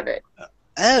sketch of it.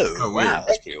 Oh wow,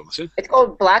 that's pretty awesome. It's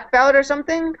called Black Belt or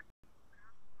something.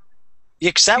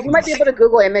 Yeah, you might be able to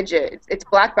Google image it. It's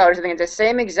Black Belt or something. It's the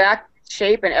same exact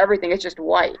shape and everything. It's just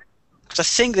white. Because I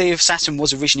think the Saturn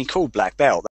was originally called Black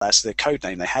Belt. That's the code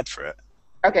name they had for it.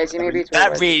 Okay, so maybe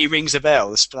that really rings a bell.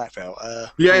 This Black Belt.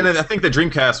 Yeah, and then I think the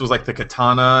Dreamcast was like the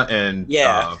Katana and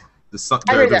there's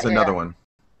another one.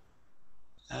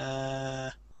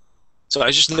 So I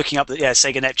was just looking up that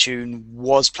Sega Neptune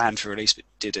was planned for release, but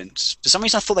didn't. For some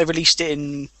reason, I thought they released it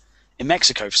in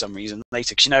Mexico for some reason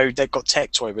later. Because they've got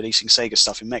Tectoy releasing Sega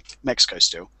stuff in Mexico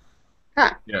still.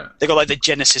 Huh. Yeah. They got like the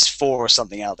Genesis 4 or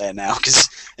something out there now because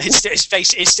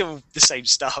it's still the same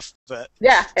stuff, but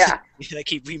Yeah. they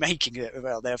keep remaking it.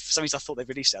 Well, for some reason I thought they've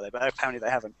released it out there, but apparently they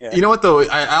haven't. Yeah. You know what though?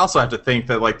 I also have to think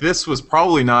that like this was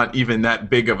probably not even that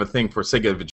big of a thing for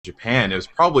Sega of Japan. It was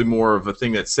probably more of a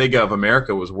thing that Sega of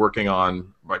America was working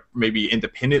on, like maybe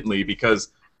independently, because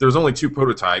there was only 2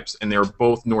 prototypes and they were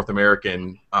both North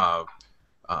American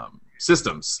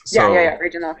systems. So, yeah.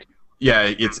 Regional.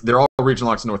 Yeah, they're all regional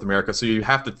locks in North America, so you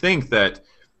have to think that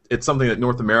it's something that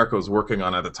North America was working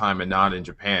on at the time and not in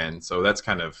Japan. So that's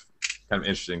kind of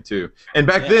interesting too. And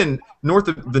back then,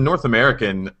 the North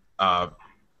American, I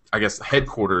guess,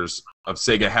 headquarters of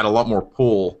Sega had a lot more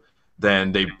pull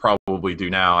than they probably do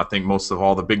now. I think most of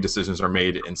all the big decisions are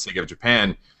made in Sega of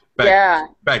Japan.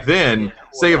 Back then,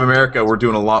 Sega of America were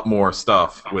doing a lot more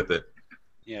stuff with it.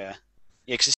 Yeah.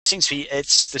 Yeah, because it seems to be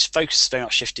this focus is very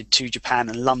much shifted to Japan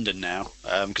and London now,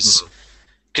 because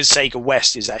Sega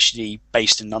West is actually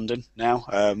based in London now,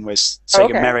 whereas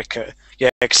Sega America,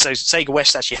 so Sega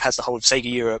West actually has the whole of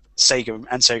Sega Europe, Sega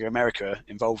and Sega America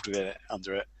involved with it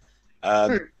under it.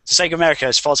 So Sega America,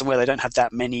 as far as I'm aware, they don't have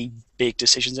that many big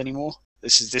decisions anymore.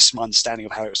 This is my understanding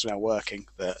of how it's now working,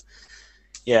 but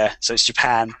yeah, so it's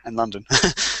Japan and London.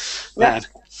 Man.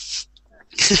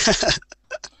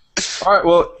 All right,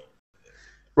 well,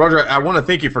 Roger, I want to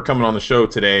thank you for coming on the show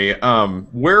today.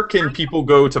 Where can people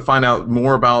go to find out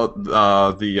more about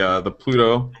the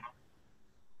Pluto?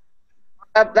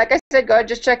 Like I said, go ahead,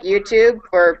 just check YouTube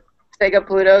for Sega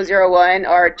Pluto 01,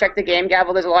 or check the Game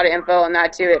Gavel. There's a lot of info on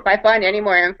that too. If I find any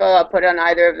more info, I'll put it on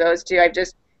either of those two.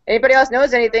 Anybody else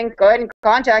knows anything, go ahead and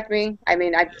contact me. I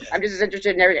mean, I'm just as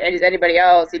interested in as anybody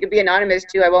else. You can be anonymous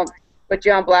too. I won't put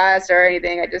you on blast or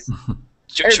anything.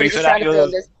 Should we put out your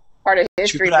part of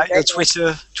history? Should we put out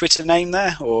your Twitter name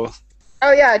there, or?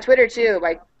 Oh yeah, Twitter too.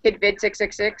 Like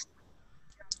KidVid666.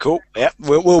 Cool. Yeah,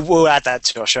 we'll add that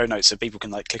to our show notes so people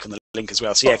can click on the link as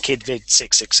well. So yeah,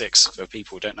 KidVid666 for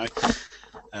people who don't know.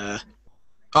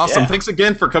 Awesome. Yeah. Thanks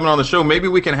again for coming on the show. Maybe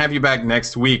we can have you back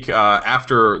next week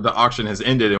after the auction has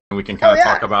ended, and we can kind of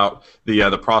talk about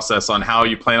the process on how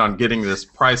you plan on getting this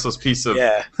priceless piece of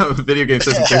video game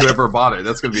system to whoever bought it.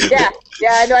 That's going to be yeah,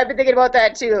 I know. I've been thinking about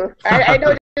that too. I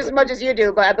know just as much as you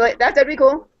do, but that'd be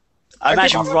cool. I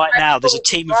imagine right now there's a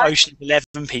team of Ocean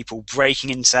 11 people breaking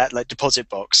into that deposit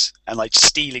box and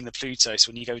stealing the Pluto.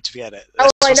 So when you go to get it, I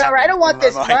know. Right? I don't want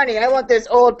this money. I want this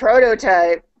old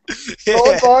prototype.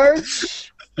 Old bars.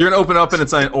 You're going to open up and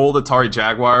it's an old Atari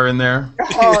Jaguar in there.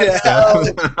 Oh, no.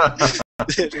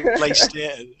 Replaced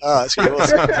it. Oh, that's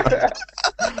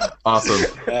awesome.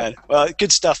 Awesome. Well,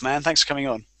 good stuff, man. Thanks for coming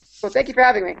on. Well, thank you for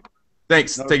having me.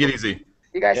 Thanks. Take it easy.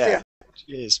 You guys too.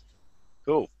 Cheers.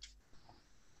 Cool.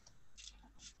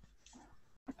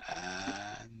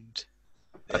 And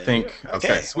I think,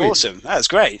 okay, sweet. Awesome. That's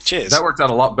great. Cheers. That worked out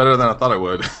a lot better than I thought it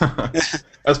would.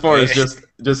 As far as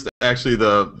just actually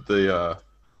the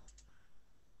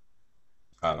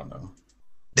I don't know.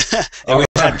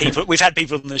 We've had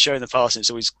people on the show in the past, and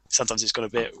sometimes it's got a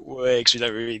bit weird because we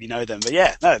don't really know them. But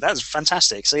yeah, no, that was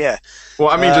fantastic. So yeah. Well,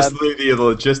 I mean, just the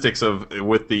logistics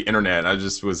with the internet. I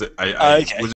was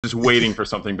just waiting for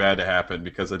something bad to happen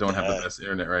because I don't have the best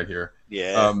internet right here.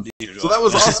 Yeah. So that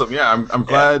was awesome. Yeah, I'm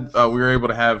glad we were able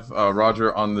to have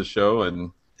Roger on the show,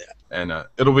 and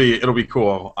it'll be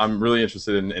cool. I'm really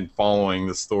interested in following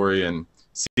the story and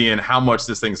seeing how much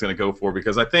this thing's going to go for,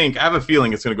 because I have a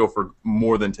feeling it's going to go for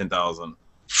more than 10,000.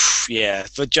 Yeah,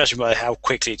 but judging by how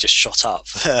quickly it just shot up,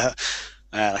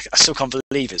 I still can't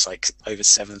believe it's over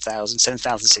 7,000,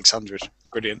 7,600.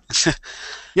 Brilliant.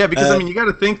 Yeah, because I mean, you got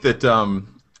to think that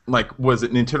was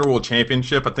it Nintendo World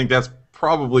Championship? I think that's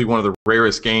probably one of the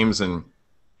rarest games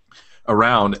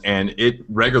around, and it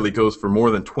regularly goes for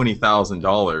more than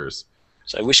 $20,000.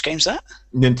 So which game's that?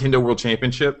 Nintendo World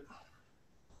Championship.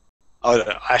 Oh,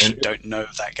 I actually don't know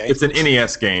that game. It's an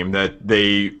NES game that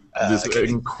this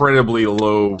incredibly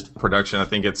low production. I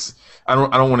think it's I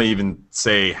don't want to even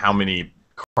say how many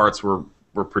carts were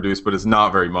produced, but it's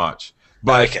not very much.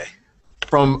 But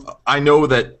I know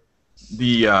that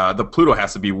the Pluto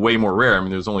has to be way more rare. I mean,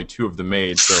 there's only 2 of them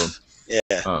made, so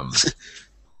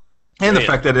and the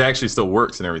fact that it actually still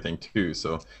works and everything too.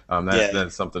 So that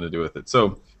has something to do with it.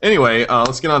 So anyway,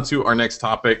 let's get on to our next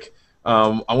topic.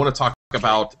 I want to talk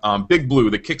about Big Blue,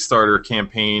 the Kickstarter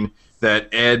campaign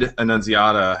that Ed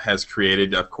Annunziata has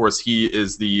created. Of course, he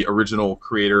is the original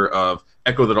creator of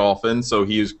Echo the Dolphin, so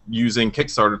he is using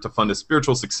Kickstarter to fund a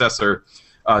spiritual successor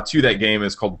to that game.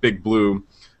 It's called Big Blue.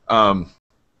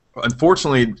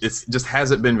 Unfortunately, it just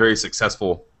hasn't been very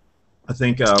successful. I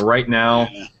think right now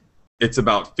it's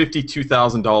about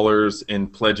 $52,000 in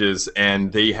pledges,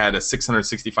 and they had a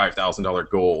 $665,000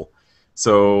 goal.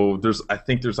 So I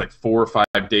think there's like 4 or 5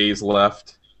 days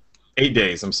left. 8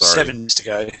 days, I'm sorry. 7 to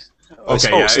go.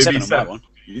 Okay, yeah, so it'd be 7 on that one.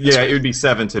 Yeah, it would be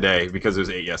 7 today because it was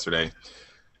 8 yesterday.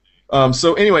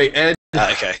 So anyway, Ed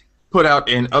put out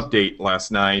an update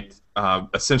last night,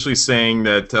 essentially saying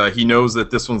that he knows that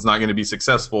this one's not going to be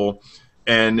successful,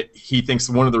 and he thinks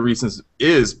one of the reasons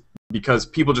is because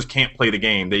people just can't play the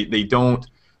game. They don't.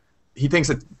 He thinks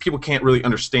that people can't really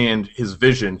understand his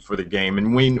vision for the game.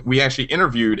 And when we actually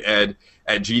interviewed Ed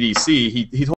at GDC,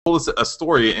 he told us a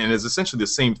story, and is essentially the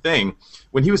same thing.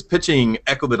 When he was pitching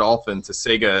Echo the Dolphin to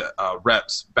SEGA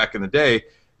reps back in the day,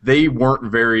 they weren't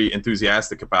very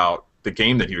enthusiastic about the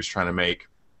game that he was trying to make.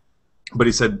 But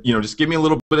he said, just give me a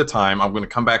little bit of time. I'm going to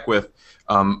come back with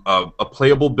a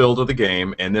playable build of the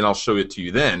game, and then I'll show it to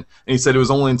you then. And he said it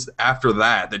was only after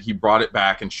that he brought it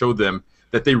back and showed them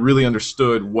that they really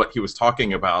understood what he was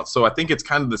talking about. So I think it's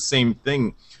kind of the same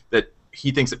thing, that he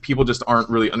thinks that people just aren't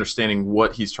really understanding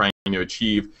what he's trying to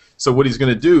achieve. So what he's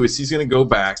going to do is he's going to go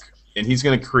back and he's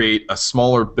going to create a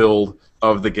smaller build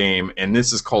of the game, and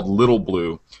this is called Little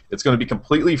Blue. It's going to be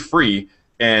completely free,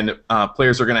 and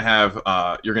players are going to have,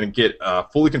 you're going to get a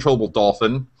fully controllable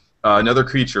dolphin, another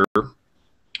creature.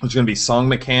 There's going to be song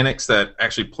mechanics that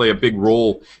actually play a big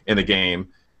role in the game,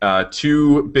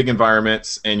 2 big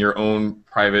environments, and your own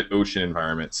private ocean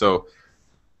environment. So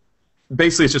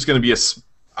basically it's just going to be,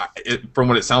 from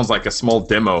what it sounds like, a small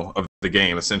demo of the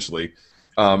game, essentially.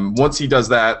 Once he does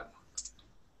that,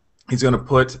 he's going to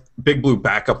put Big Blue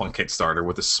back up on Kickstarter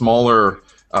with a smaller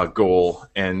goal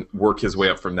and work his way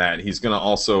up from that. He's going to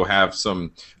also have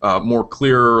some more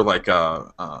clear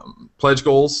pledge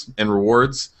goals and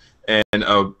rewards, and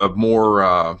a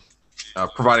more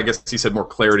provide, I guess he said, more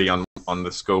clarity on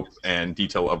the scope and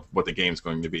detail of what the game's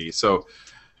going to be. So,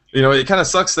 it kind of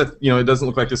sucks that it doesn't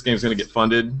look like this game's going to get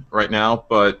funded right now,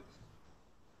 but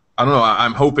I don't know.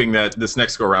 I'm hoping that this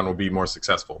next go around will be more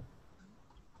successful.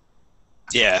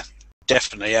 Yeah,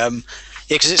 definitely.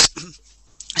 Because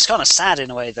it's kind of sad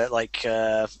in a way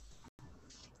that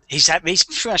he's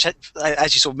pretty much,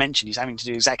 as you sort of mentioned, he's having to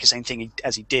do exactly the same thing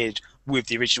as he did with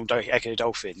the original Echo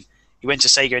Dolphin. He went to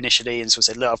Sega initially and sort of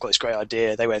said, "Look, I've got this great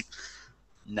idea." They went,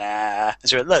 "Nah." And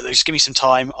so, "Look, just give me some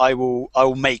time. I will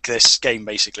make this game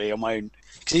basically on my own."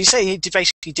 Because you say he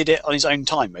basically did it on his own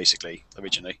time, basically,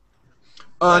 originally.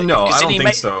 No, I don't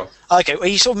think so. Okay, well,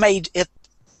 he sort of made it.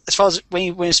 As far as when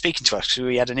he was speaking to us,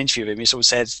 we had an interview with him. He sort of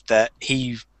said that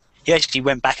he actually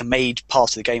went back and made part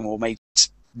of the game, or made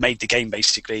the game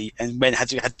basically, and had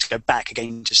to go back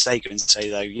again to Sega and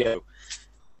say, though, "Yo,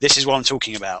 this is what I'm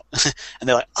talking about." And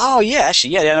they're like, "Oh yeah,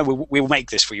 actually, yeah, no, we'll make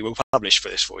this for you. We'll publish for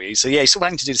this for you." So yeah, he's sort of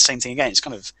having to do the same thing again. It's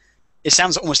kind of, it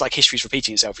sounds almost like history's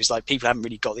repeating itself. It's like people haven't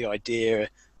really got the idea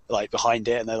behind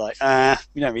it, and they're like,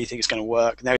 we don't really think it's going to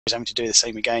work. And now he's having to do the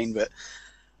same again. But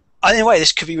in a way,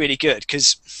 this could be really good,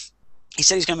 because he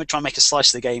said he's going to try and make a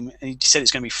slice of the game, and he said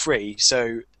it's going to be free.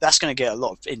 So that's going to get a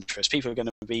lot of interest. People are going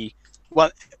to be,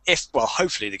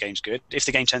 hopefully the game's good. If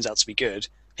the game turns out to be good,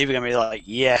 people are going to be like,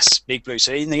 yes, Big Blue.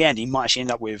 So in the end, he might actually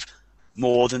end up with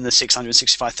more than the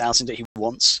 665,000 that he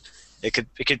wants. It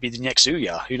could be the next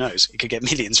Ouya. Who knows? He could get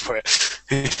millions for it.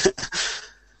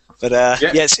 But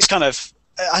it's kind of.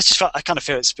 I kind of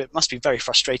feel it must be very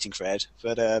frustrating for Ed.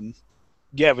 But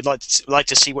we'd like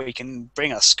to see what he can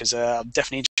bring us, because I'm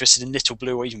definitely interested in Little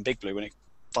Blue or even Big Blue when it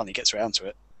finally gets around to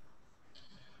it.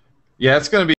 Yeah, it's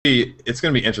gonna be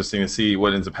interesting to see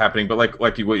what ends up happening. But like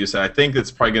what you said, I think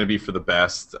it's probably gonna be for the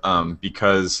best,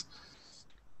 because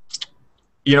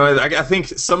I think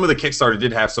some of the Kickstarter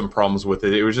did have some problems with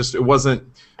it. It wasn't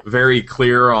very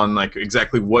clear on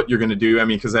exactly what you're gonna do. I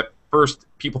mean, because at first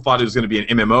people thought it was gonna be an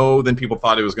MMO, then people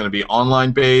thought it was gonna be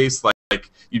online based,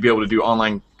 like you'd be able to do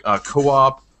online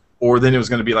co-op, or then it was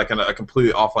going to be a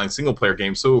completely offline single-player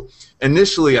game. So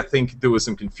initially, I think there was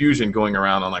some confusion going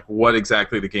around on what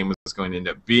exactly the game was going to end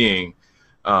up being.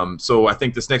 So I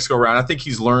think this next go-around, I think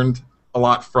he's learned a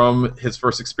lot from his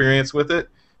first experience with it,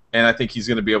 and I think he's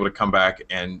going to be able to come back,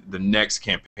 and the next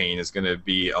campaign is going to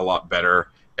be a lot better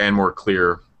and more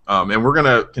clear. And we're going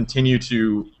to continue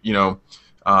to,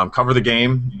 cover the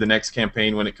game, the next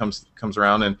campaign when it comes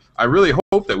around, and I really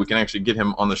hope that we can actually get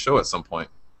him on the show at some point.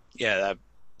 Yeah,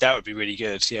 that would be really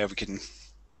good. Yeah, we can.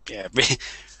 Yeah, we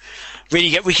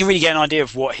can really get an idea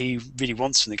of what he really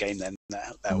wants from the game then.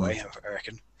 That way, I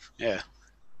reckon. Yeah.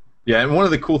 Yeah, and one of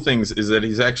the cool things is that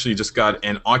he's actually just got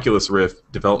an Oculus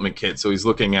Rift development kit, so he's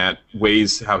looking at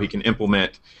ways how he can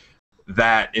implement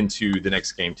that into the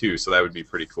next game too. So that would be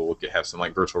pretty cool. We could have some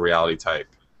virtual reality type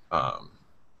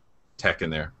tech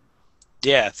in there.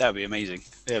 Yeah, that would be amazing.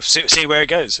 Yeah, see where it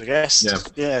goes, I guess.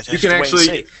 Yeah. You can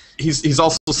actually. He's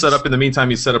also set up in the meantime.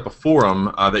 He's set up a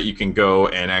forum that you can go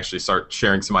and actually start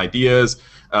sharing some ideas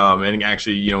and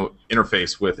actually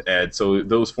interface with Ed. So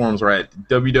those forums are at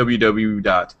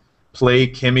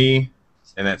www.playkemi,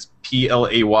 and that's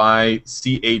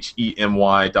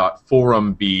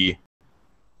PLAYCHEMY.forumb,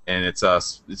 and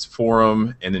it's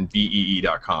forum and then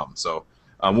bee.com. So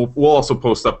we'll also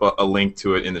post up a link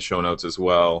to it in the show notes as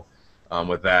well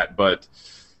with that. But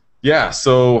yeah,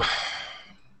 so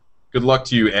good luck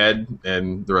to you, Ed,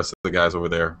 and the rest of the guys over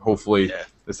there. Hopefully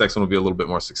this next one will be a little bit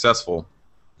more successful.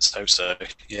 So,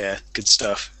 yeah, good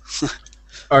stuff.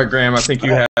 All right, Graham, I think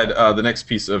you had the next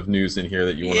piece of news in here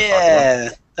that you want to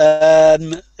talk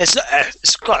about.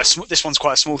 This one's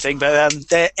quite a small thing, but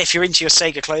if you're into your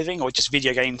Sega clothing or just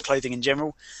video game clothing in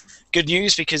general, good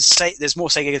news because there's more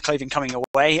Sega clothing coming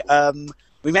away.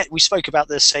 We spoke about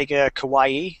the Sega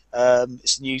Kawaii.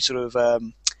 It's a new sort of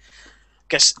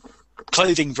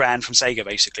clothing brand from Sega.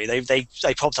 Basically, they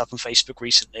popped up on Facebook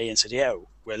recently and said, "Yeah,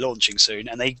 we're launching soon."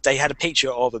 And they had a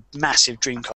picture of a massive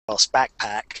Dreamcast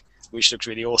backpack, which looks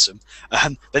really awesome.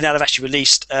 But now they've actually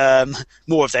released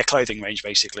more of their clothing range,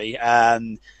 basically,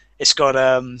 and it's got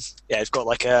it's got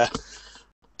like a.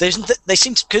 They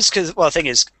seem to because the thing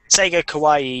is, Sega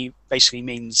Kawaii basically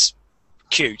means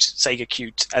cute, Sega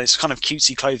cute, and it's kind of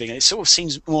cutesy clothing, and it sort of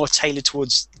seems more tailored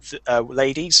towards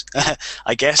ladies,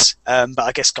 I guess. But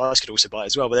I guess guys could also buy it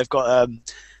as well. But they've got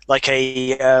like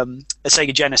a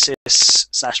Sega Genesis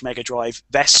 / Mega Drive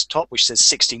vest top, which says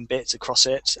 16 bits across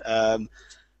it.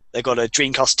 They've got a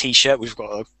Dreamcast T-shirt. We've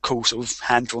got a cool sort of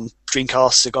hand-drawn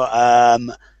Dreamcast. They've got I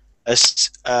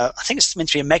think it's meant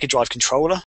to be a Mega Drive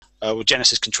controller. Or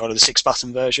Genesis controller, the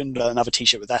 6-button version, another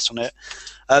T-shirt with that on it.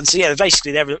 So yeah,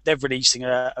 basically they're releasing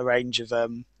a range of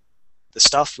the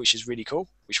stuff, which is really cool,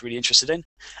 which we're really interested in.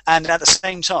 And at the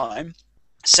same time,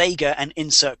 Sega and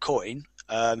Insert Coin,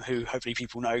 who hopefully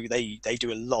people know, they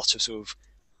do a lot of sort of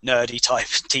nerdy type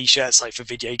T-shirts, like for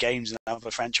video games and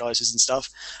other franchises and stuff.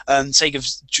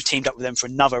 Sega's teamed up with them for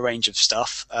another range of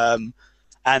stuff, and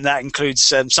that includes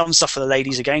some stuff for the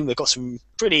ladies again. We've got some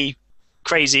pretty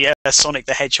crazy Sonic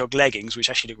the Hedgehog leggings, which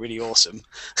actually look really awesome.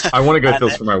 I want to get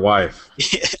those for my wife.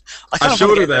 Yeah, I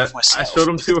showed her that. I showed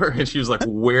them to her, and she was like,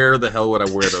 "Where the hell would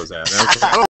I wear those at?" And I was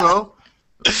like, "I don't know.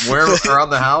 Where around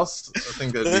the house? I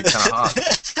think that'd be kind of hot."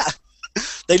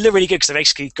 They look really good because they've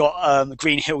basically got a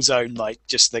green hill zone, like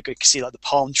just you can see like the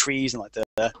palm trees and like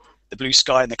the blue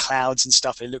sky and the clouds and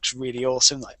stuff. It looks really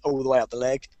awesome, like all the way up the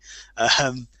leg.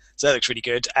 So that looks really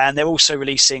good, and they're also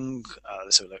releasing.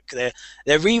 Let's have a look.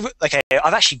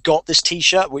 I've actually got this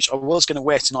T-shirt, which I was going to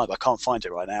wear tonight, but I can't find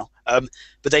it right now.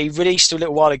 But they released a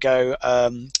little while ago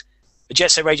a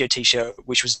Jet Set Radio T-shirt,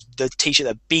 which was the T-shirt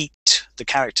that Beat, the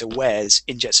character, wears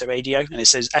in Jet Set Radio, and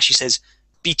it actually says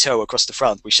Beato across the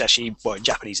front, which actually, well, in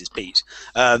Japanese is Beat.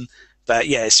 But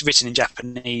yeah, it's written in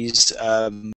Japanese.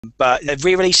 But they're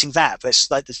re-releasing that. But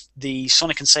it's like the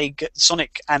Sonic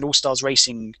and All Stars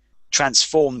Racing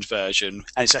transformed version,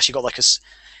 and it's actually got like it's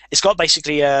got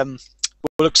basically what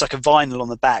looks like a vinyl on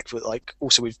the back, but like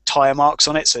also with tire marks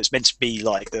on it. So it's meant to be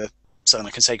like the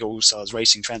Sonic and Sega All Stars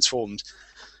Racing transformed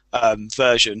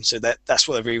version. So that's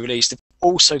what they've re-released. They've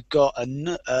also got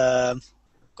sorry,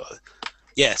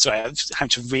 I'm having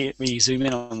to re-zoom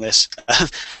in on this.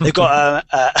 They've got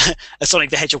a Sonic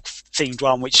the Hedgehog themed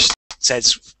one, which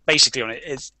says basically on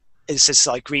it says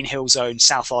like Green Hill Zone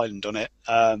South Island on it.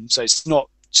 So it's not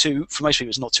too, for most people,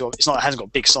 it hasn't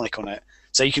got big Sonic on it,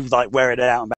 so you can like wear it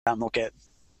out and about and not get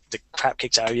the crap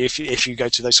kicked out of you if you go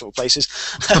to those sort of places.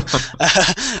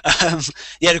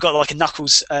 Yeah, they've got like a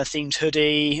Knuckles themed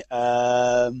hoodie.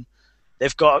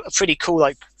 They've got a pretty cool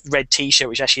like red T-shirt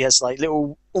which actually has like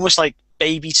little, almost like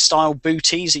baby style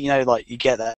booties that like you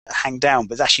get that hang down,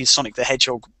 but it's actually Sonic the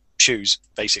Hedgehog shoes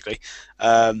basically.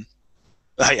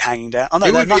 Like hanging down. Oh, no,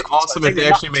 it would be awesome if they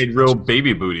actually made real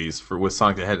baby booties with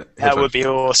Sonic the Hedgehog. That would be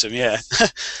awesome, yeah.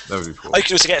 That would be cool. You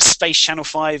can also get a Space Channel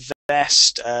 5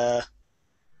 vest. Yeah,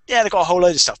 they've got a whole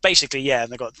load of stuff. Basically, yeah,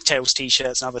 and they've got Tails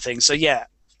T-shirts and other things. So yeah,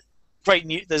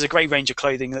 there's a great range of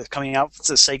clothing that's coming out. It's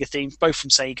a Sega theme, both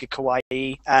from Sega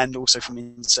Kawaii and also from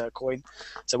Insert Coin.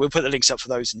 So we'll put the links up for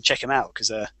those and check them out because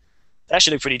they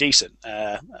actually look pretty decent.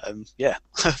 Yeah,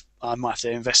 I might have to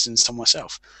invest in some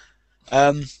myself.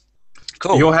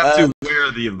 Cool. You'll have to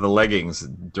wear the leggings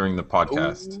during the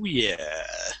podcast. Oh yeah,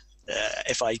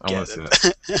 if I get them.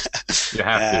 You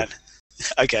have to.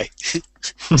 Okay.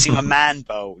 See my man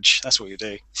bulge. That's what you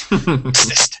do.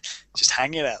 just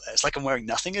hang it out there. It's like I'm wearing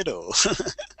nothing at all.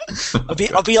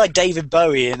 I'll be like David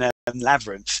Bowie in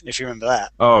Labyrinth, if you remember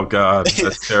that. Oh God,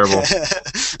 that's terrible.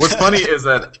 What's funny is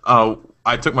that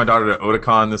I took my daughter to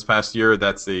Otakon this past year.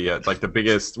 That's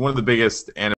one of the biggest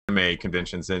anime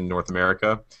conventions in North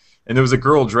America. And there was a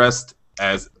girl dressed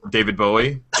as David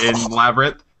Bowie in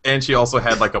Labyrinth, and she also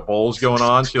had like a bulge going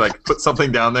on. She like put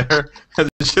something down there, and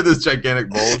she had this gigantic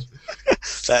bulge.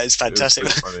 That is fantastic.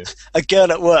 Funny. A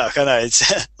girl at work, I know,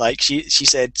 it's like she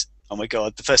said, "Oh my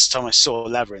god, the first time I saw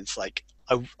Labyrinth, like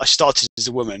I started as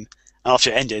a woman, and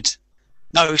after it ended."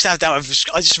 No, stand down. I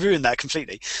just ruined that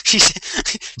completely. She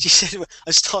said,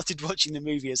 I started watching the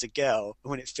movie as a girl,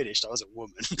 and when it finished, I was a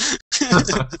woman.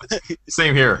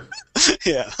 Same here.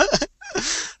 Yeah.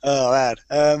 Oh,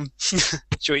 man.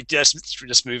 Should we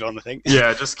just move on, I think?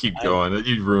 Yeah, just keep going.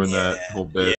 You ruined that whole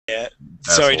bit. Yeah.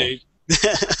 Asshole. Sorry, dude.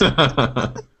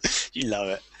 You love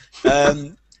it.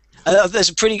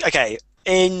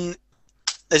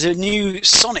 There's a new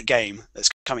Sonic game that's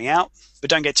coming out, but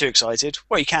don't get too excited.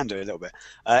 Well, you can do a little bit.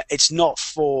 It's not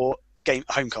for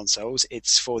home consoles.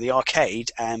 It's for the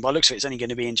arcade, and by the looks of it, it's only going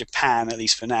to be in Japan, at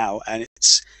least for now. And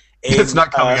it's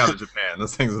not coming out of Japan.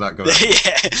 This thing's not going.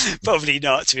 Yeah, probably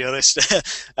not, to be honest.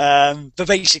 But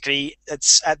basically,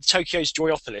 it's at Tokyo's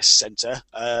Joyopolis Center,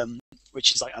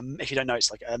 which is like, if you don't know,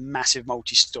 it's like a massive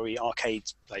multi-story arcade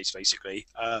place, basically.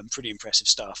 Pretty impressive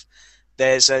stuff.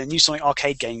 There's a new Sonic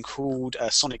arcade game called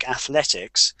Sonic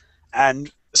Athletics,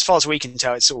 and as far as we can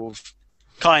tell, it's sort of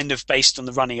kind of based on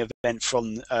the running event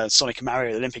from Sonic and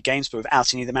Mario Olympic Games, but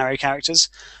without any of the Mario characters.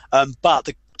 But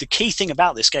the key thing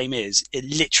about this game is it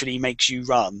literally makes you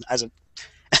run as a.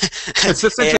 It's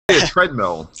essentially a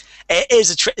treadmill. It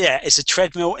is it's a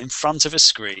treadmill in front of a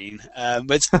screen.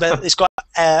 But it's got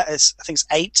I think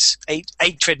it's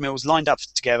eight treadmills lined up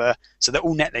together, so they're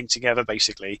all net linked together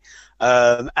basically.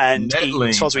 And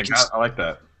Net-linked, as far as we can, I like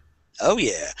that. Oh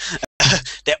yeah,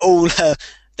 they're all.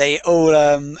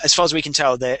 As far as we can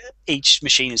tell, each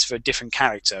machine is for a different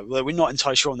character. Well, we're not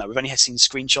entirely sure on that. We've only seen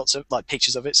screenshots of, like,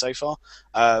 pictures of it so far,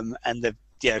 and they've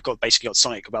basically got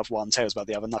Sonic above one, Tails above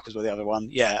the other, Knuckles above the other one.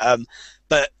 Yeah,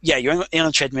 but yeah, you're in on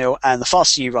a treadmill, and the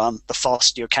faster you run, the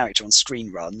faster your character on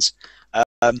screen runs.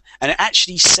 And it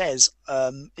actually says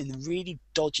in a really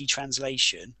dodgy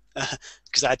translation,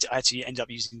 because I had to end up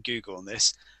using Google on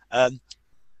this.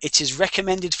 It is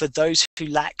recommended for those who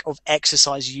lack of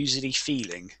exercise usually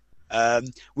feeling,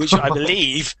 which I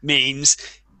believe means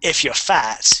if you're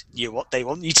fat, they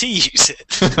want you to use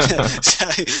it. So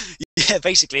yeah,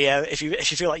 basically, if you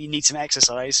feel like you need some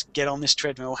exercise, get on this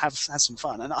treadmill, have some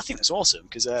fun, and I think that's awesome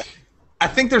because. I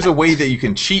think there's a way that you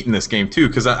can cheat in this game too,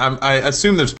 because I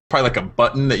assume there's probably like a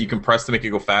button that you can press to make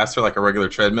it go faster, like a regular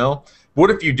treadmill. What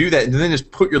if you do that and then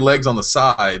just put your legs on the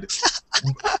side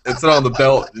instead on the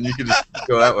belt, and you can just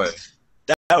go that way?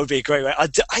 That would be a great way.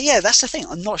 Yeah, that's the thing.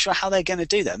 I'm not sure how they're going to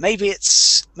do that. Maybe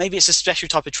it's a special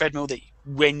type of treadmill that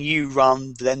when you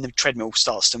run, then the treadmill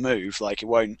starts to move. Like it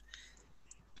won't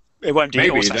do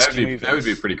maybe that would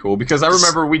be pretty cool, because I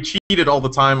remember we cheated all the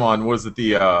time on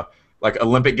the like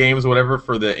Olympic Games or whatever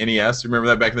for the NES. Remember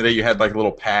that back in the day? You had like a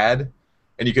little pad,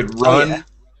 and you could run,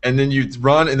 and then you'd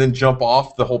run and then jump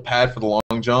off the whole pad for the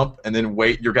long jump, and then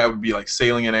wait. Your guy would be like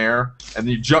sailing in air, and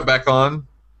then you jump back on,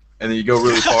 and then you go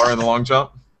really far in the long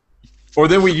jump. Or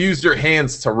then we used your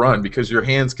hands to run, because your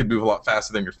hands could move a lot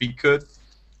faster than your feet could.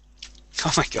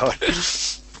 Oh my god.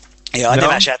 Yeah, I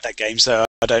never actually had that game, so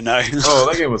I don't know. Oh,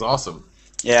 that game was awesome.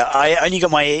 Yeah, I only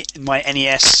got my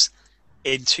NES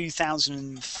in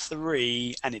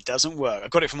 2003, and it doesn't work. I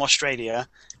got it from Australia,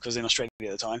 because I was in Australia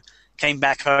at the time. Came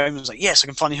back home and was like, yes, I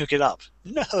can finally hook it up.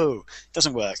 No, it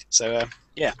doesn't work. So,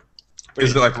 yeah.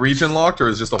 Is it like region locked, or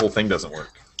is just the whole thing doesn't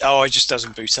work? Oh, it just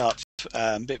doesn't boot up.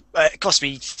 But it cost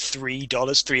me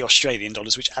 $3 Australian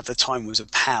dollars, which at the time was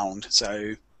 £1.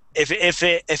 So if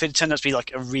it turned out to be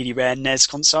like a really rare NES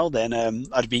console, then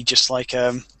I'd be just like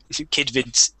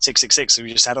KidVid 666, who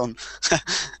we just had on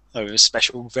a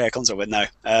special rare console. But no.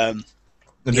 And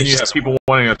then you have people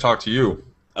wanting to talk to you.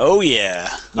 Oh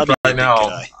yeah. Right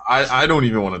now, I don't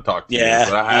even want to talk to you.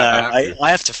 But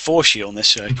I have to force you on this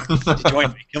show to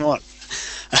join me. Come on.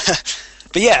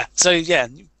 But yeah, so yeah,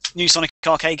 new Sonic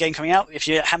arcade game coming out. If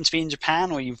you happen to be in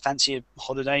Japan, or you fancy a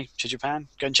holiday to Japan,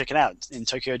 go and check it out in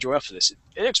Tokyo Joyopolis.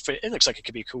 It looks like it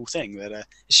could be a cool thing, but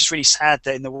it's just really sad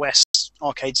that in the West,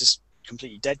 arcades is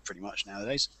completely dead pretty much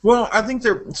nowadays. Well, I think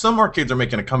some arcades are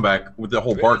making a comeback with the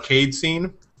whole barcade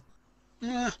scene.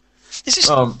 Yeah. Is this,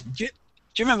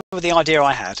 do you remember the idea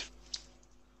I had?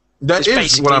 That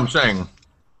is what I'm saying.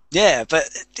 Yeah, but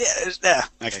yeah,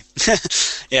 okay,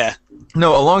 yeah.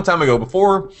 No, a long time ago,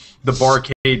 before the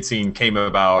barcade scene came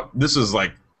about, this was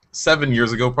like 7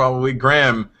 years ago probably,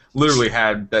 Graham literally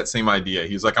had that same idea.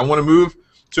 He's like, I want to move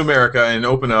to America and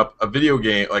open up a video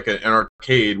game, like an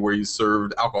arcade where you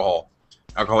served alcohol.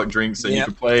 alcoholic drinks, and you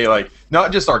could play like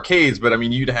not just arcades, but I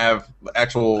mean you'd have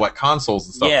actual like consoles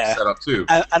and stuff set up too.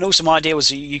 And also my idea was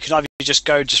you could either just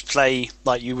play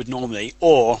like you would normally,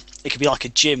 or it could be like a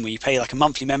gym where you pay like a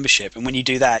monthly membership, and when you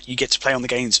do that, you get to play on the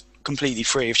games completely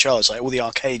free of charge, like all the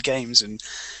arcade games and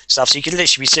stuff. So you could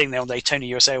literally be sitting there on Daytona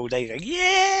USA all day, going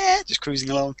just cruising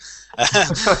along.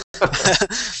 But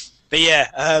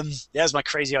that was my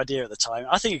crazy idea at the time.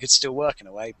 I think it could still work in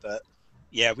a way, but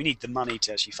yeah, we need the money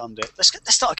to actually fund it.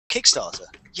 Let's start a Kickstarter.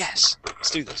 Yes,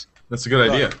 let's do this. That's a good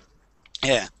idea.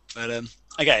 Yeah, but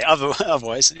okay.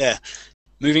 Otherwise, yeah.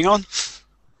 Moving on.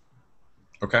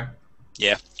 Okay.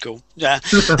 Yeah. Cool. Yeah.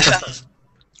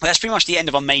 That's pretty much the end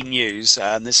of our main news.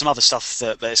 There's some other stuff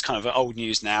that is kind of old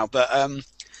news now, but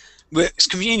it's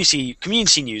community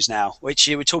news now, which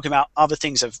we're talking about other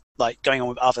things of like going on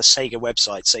with other Sega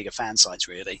websites, Sega fan sites,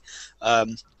 really.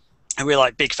 And we're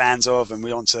like big fans of, and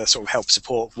we want to sort of help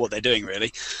support what they're doing,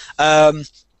 really.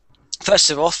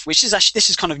 First of all, this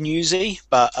is kind of newsy,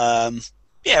 but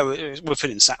we're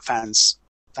putting fan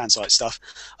site stuff.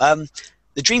 The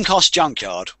Dreamcast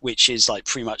Junkyard, which is like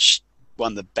pretty much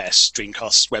one of the best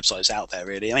Dreamcast websites out there,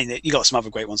 really. I mean, you got some other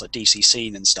great ones like DC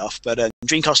Scene and stuff, but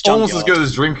Dreamcast Junkyard, almost as good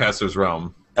as Dreamcaster's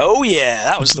Realm. Oh yeah,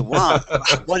 that was the one.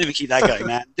 Why did we keep that going,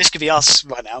 man? This could be us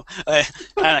right now. I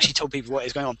actually told people what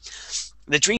is going on.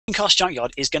 The Dreamcast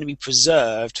Junkyard is going to be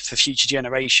preserved for future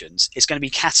generations. It's going to be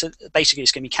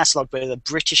catalogued by the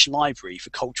British Library for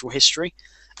Cultural History.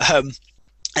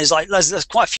 There's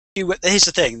quite a few. Here's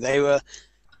the thing: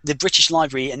 the British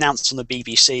Library announced on the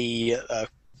BBC.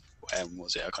 When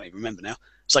was it? I can't even remember now.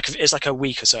 It's like a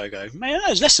week or so ago. Maybe it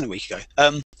was less than a week ago.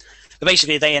 But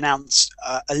basically, they announced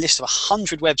a list of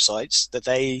 100 websites that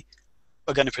they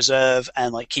are going to preserve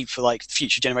and like keep for like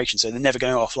future generations. So they're never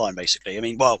going offline. Basically, I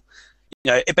mean, well.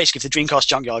 Basically, if the Dreamcast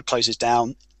Junkyard closes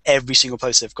down, every single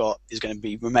post they've got is going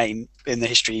to remain in the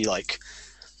history, like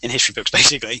in history books,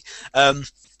 basically. And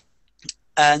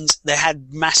they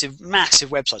had massive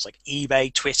websites like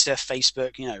eBay, Twitter,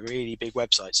 Facebook, really big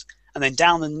websites. And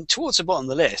then towards the bottom of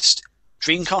the list,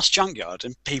 Dreamcast Junkyard,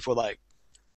 and people are like,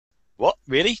 what?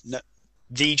 Really? No,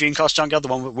 the Dreamcast Junkyard, the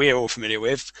one that we're all familiar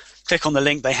with. Click on the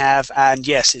link they have, and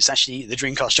yes, it's actually the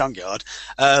Dreamcast Junkyard.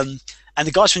 And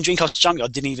the guys from Dreamcast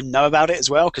Junkyard didn't even know about it as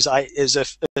well, because it was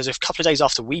a couple of days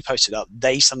after we posted up,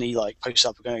 they suddenly posted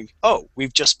up going, "Oh,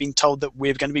 we've just been told that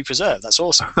we're going to be preserved. That's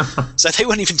awesome." So they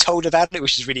weren't even told about it,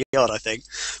 which is really odd, I think.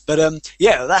 But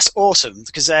that's awesome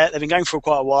because they've been going for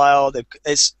quite a while. It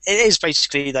is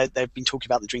basically they've been talking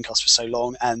about the Dreamcast for so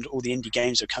long, and all the indie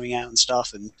games are coming out and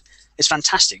stuff, and it's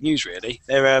fantastic news, really.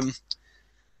 They're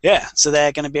so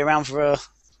they're going to be around for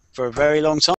a very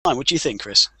long time. What do you think,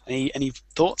 Chris? Any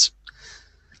thoughts?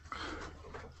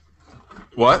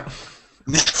 What?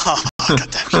 Oh,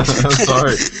 God damn it.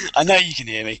 Sorry. I know you can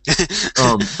hear me.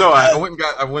 No, I went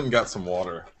and got some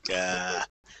water. Yeah.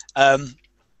 I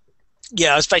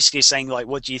was basically saying, like,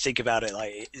 what do you think about it?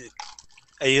 Like,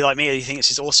 are you like me? Or do you think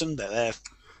this is awesome that they're?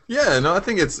 Yeah, no, I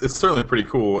think it's certainly pretty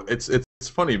cool. It's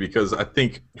funny because I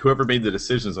think whoever made the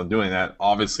decisions on doing that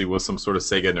obviously was some sort of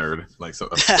Sega nerd, like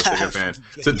a Sega fan,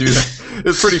 to do that.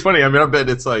 It's pretty funny. I mean, I bet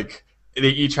it's like. They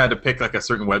each had to pick like a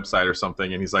certain website or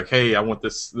something, and he's like, "Hey, I want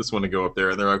this one to go up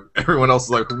there," and they're like, everyone else is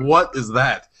like, "What is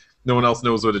that?" No one else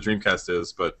knows what a Dreamcast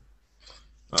is, but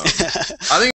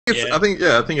I think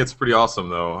it's pretty awesome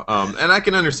though, and I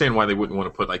can understand why they wouldn't want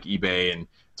to put like eBay and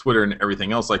Twitter and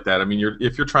everything else like that. I mean,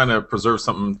 if you're trying to preserve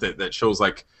something that shows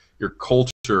like your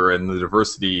culture and the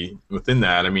diversity within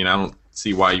that, I mean, I don't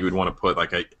see why you would want to put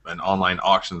like an online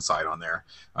auction site on there.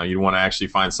 You'd want to actually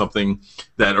find something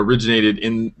that originated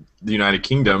in the United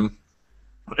Kingdom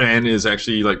and is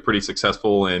actually like pretty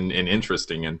successful and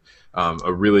interesting, and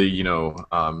a really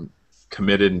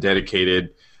committed and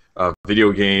dedicated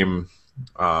video game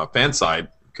fan site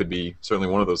could be certainly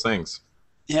one of those things.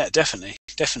 Yeah, definitely.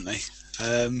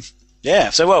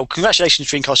 So well, congratulations,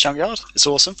 Dreamcast Junkyard. It's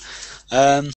awesome.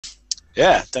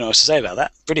 Yeah, don't know what to say about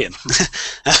that. Brilliant.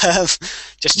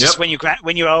 Just when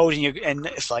you're old and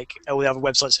if like all the other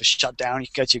websites are shut down, you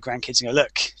can go to your grandkids and go,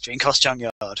 "Look, Dreamcast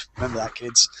Junkyard. Remember that,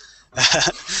 kids."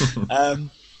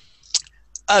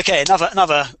 Okay,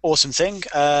 another awesome thing.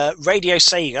 Radio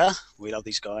Sega, we love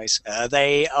these guys.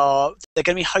 They're going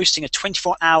to be hosting a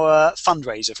 24-hour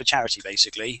fundraiser for charity,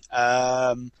 basically.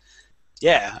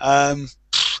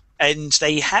 And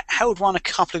they held one a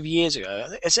couple of years ago.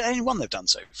 Is there any one they've done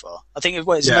so far? I think it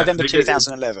was November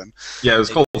 2011. Yeah, it was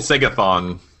called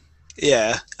Segathon.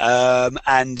 Yeah,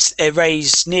 and it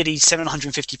raised nearly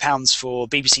 £750 for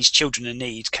BBC's Children in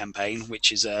Need campaign,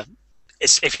 which is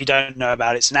if you don't know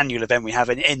about it, it's an annual event we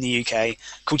have in the UK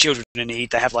called Children in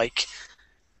Need. They have like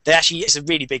they actually, it's a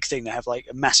really big thing. They have like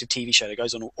a massive TV show that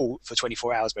goes on all for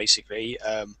 24 hours basically,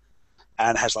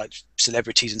 and has like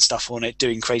celebrities and stuff on it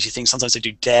doing crazy things. Sometimes they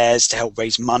do dares to help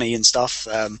raise money and stuff,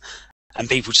 and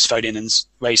people just phone in and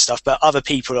raise stuff. But other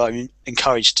people are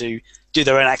encouraged to do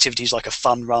their own activities, like a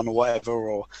fun run or whatever,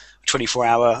 or a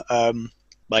 24-hour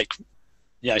like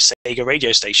SEGA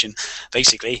radio station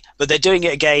basically. But they're doing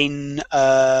it again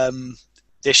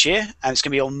this year, and it's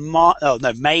going to be on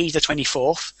May the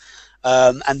 24th.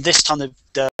 And this time the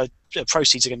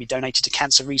proceeds are going to be donated to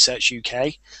Cancer Research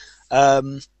UK.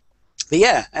 But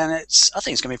yeah, and I think it's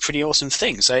going to be a pretty awesome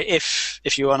thing. So if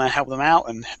you want to help them out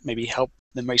and maybe help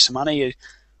them raise some money,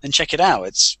 then check it out.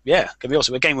 It's going to be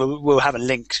awesome. Again, we'll have a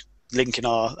link in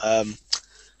our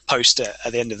post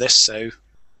at the end of this. So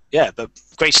yeah, but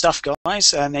great stuff,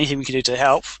 guys. And anything we can do to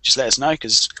help, just let us know,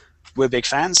 because we're big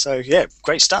fans. So yeah,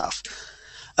 great stuff.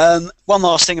 One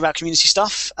last thing about community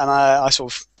stuff, and I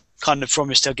sort of kind of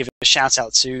promised to give a shout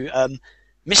out to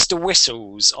Mr.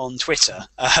 Whistles on Twitter.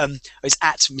 It's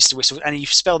at Mr. Whistles, and you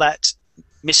spell that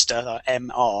Mr.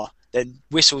 M-R, then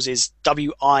Whistles is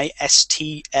W-I-S-T-L-E-S,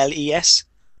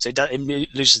 so it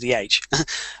loses the H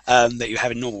that you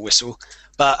have in normal whistle.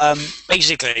 But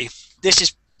basically, this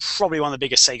is probably one of the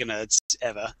biggest Sega nerds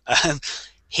ever.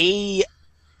 He,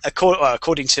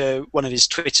 according to one of his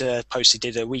Twitter posts he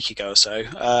did a week ago or so,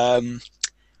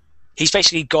 he's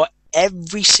basically got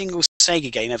every single Sega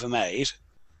game ever made,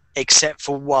 except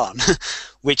for one,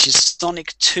 which is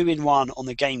Sonic 2-in-1 on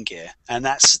the Game Gear, and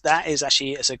that is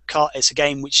actually it's a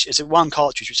game which is one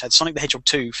cartridge which had Sonic the Hedgehog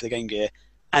 2 for the Game Gear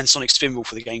and Sonic Spinball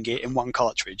for the Game Gear in one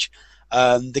cartridge.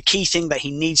 The key thing that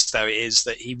he needs though is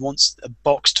that he wants a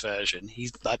boxed version.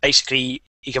 He's basically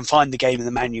he can find the game in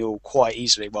the manual quite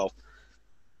easily, well,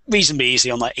 reasonably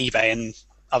easily on like eBay and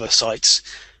other sites.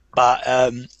 But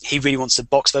he really wants the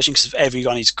box version because every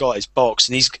one he's got is boxed,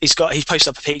 and he posted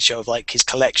up a picture of like his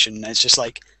collection, and it's just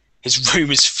like his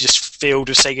room is just filled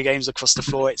with Sega games across the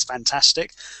floor. It's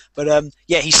fantastic. But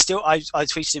yeah, he's still. I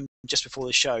tweeted him just before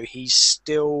the show. He's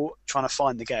still trying to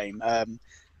find the game.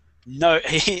 No,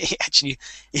 he actually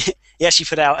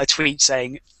put out a tweet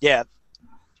saying, "Yeah,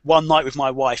 one night with my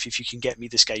wife if you can get me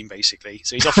this game," basically.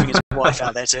 So he's offering his wife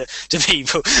out there to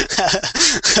people.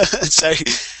 So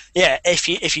yeah,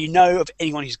 if you know of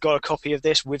anyone who's got a copy of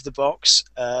this with the box,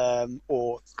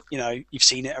 or you've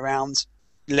seen it around,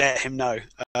 let him know.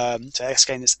 So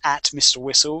again, it's at Mr.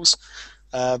 Whistles.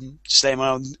 Just let him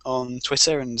on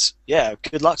Twitter, and yeah,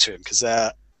 good luck to him, because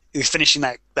finishing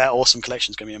that awesome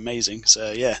collection is going to be amazing.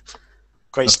 So yeah,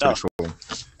 great stuff. Cool.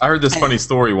 I heard this funny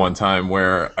story one time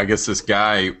where I guess this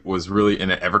guy was really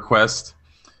into EverQuest,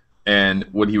 and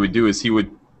what he would do is he would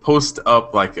post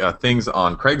up like things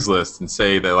on Craigslist and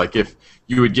say that like if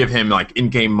you would give him like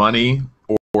in-game money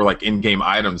or like in-game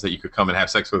items that you could come and have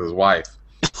sex with his wife.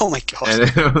 Oh my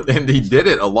god! And he did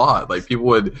it a lot. Like people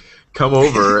would come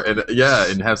over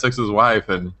and have sex with his wife,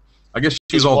 and I guess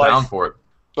she's all down for it.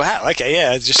 Wow. Okay.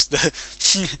 Yeah. Just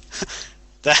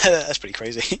that's pretty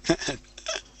crazy.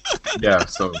 Yeah.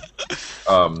 So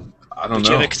I don't know. Would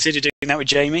you ever consider doing that with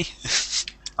Jamie?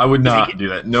 I would not do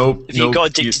that. Nope. If you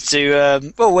got addicted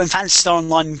to, when Phantasy Star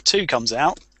Online 2 comes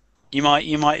out, you might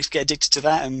get addicted to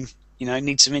that, and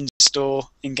need some in-store,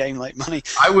 in-game like money.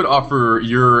 I would offer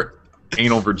your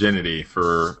anal virginity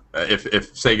for if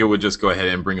Sega would just go ahead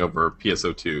and bring over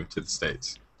PSO2 to the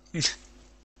States.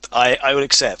 I would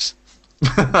accept.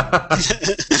 Nice.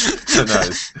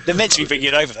 They're meant to be bringing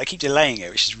it over. They keep delaying it,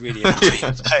 which is really annoying.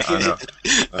 I know.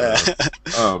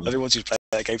 I've been wanting to play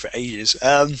that game for ages.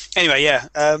 Anyway, yeah.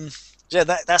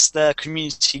 That's the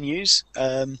community news.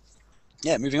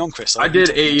 Yeah, moving on, Chris. I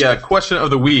did a question of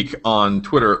the week on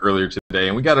Twitter earlier today,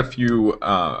 and we got a few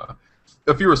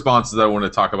responses that I want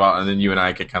to talk about, and then you and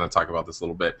I can kind of talk about this a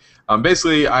little bit.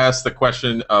 Basically, I asked the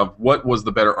question of what was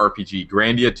the better RPG,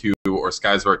 Grandia 2 or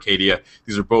Skies of Arcadia.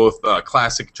 These are both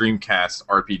classic Dreamcast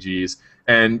RPGs,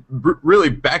 and really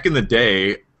back in the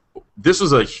day, this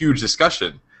was a huge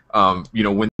discussion.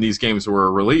 When these games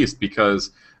were released,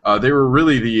 because they were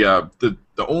really the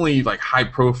only like high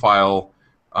profile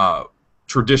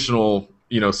traditional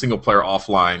single player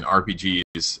offline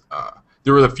RPGs.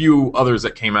 There were a few others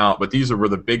that came out, but these were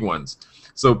the big ones.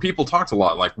 So people talked a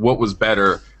lot, like what was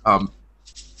better.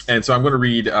 And so I'm going to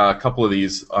read a couple of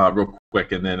these real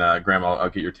quick, and then Graham, I'll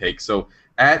get your take. So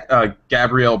at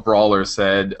Gabrielle Brawler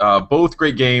said, both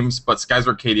great games, but Skies of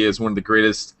Arcadia is one of the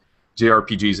greatest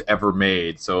JRPGs ever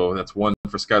made. So that's one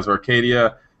for Skies of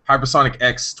Arcadia. Hypersonic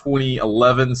X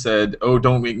 2011 said, oh,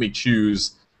 don't make me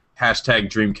choose. Hashtag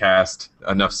Dreamcast.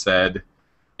 Enough said.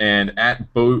 And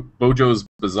at Bojo's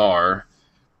Bazaar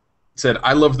said,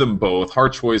 I love them both.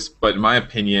 Hard choice, but in my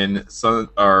opinion, Skies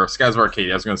of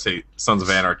Arcadia. I was going to say Sons of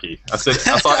Anarchy. I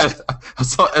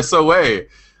saw SOA.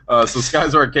 So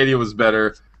Skies of Arcadia was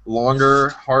better, longer,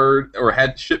 hard, or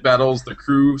had ship battles, the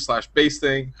crew/base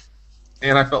thing,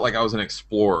 and I felt like I was an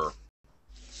explorer.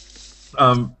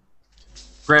 Graham,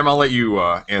 I'll let you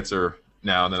answer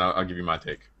now, and then I'll give you my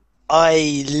take.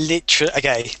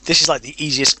 This is like the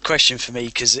easiest question for me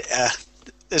because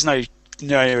there's no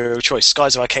choice.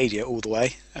 Skies of Arcadia all the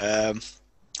way.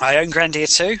 I own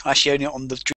Grandia 2. I actually own it on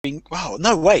the Dream. Wow,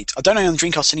 no, wait. I don't own it on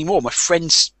Dreamcast anymore. My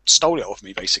friend stole it off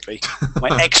me, basically. My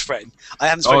ex-friend. I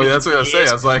haven't spoken to him. That's what I was saying.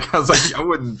 I was like, I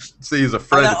wouldn't say he's a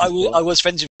friend. I was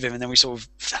friends with him, and then we sort of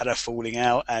had a falling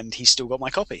out, and he still got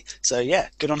my copy. So yeah,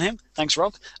 good on him. Thanks,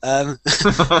 Rob. But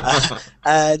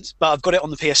I've got it on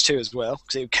the PS2 as well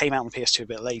because it came out on the PS2 a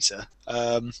bit later.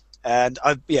 And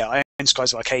I own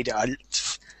Skies of Arcadia.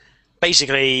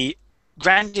 Basically,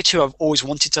 Grandia 2 I've always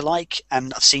wanted to like,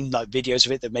 and I've seen like videos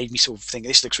of it that made me sort of think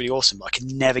this looks really awesome, but I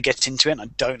could never get into it, and I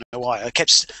don't know why.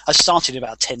 I started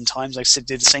about 10 times. I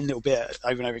did the same little bit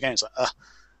over and over again. It's like,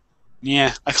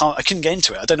 I couldn't get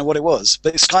into it. I don't know what it was.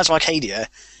 But Skies of Arcadia,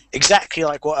 exactly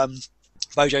like what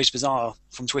Bojo's Bazaar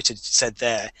from Twitter said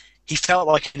there. He felt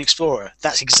like an explorer.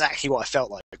 That's exactly what I felt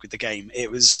like with the game.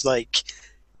 It was like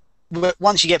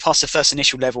once you get past the first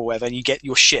initial level, where then you get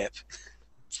your ship.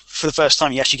 For the first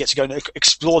time, you actually get to go and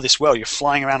explore this world. You're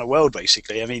flying around a world,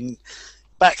 basically. I mean,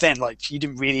 back then, like, you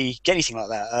didn't really get anything like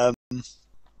that.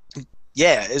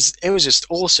 It was just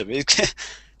awesome. If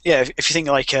you think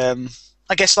like, I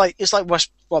guess like it's like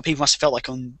what people must have felt like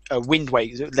on Wind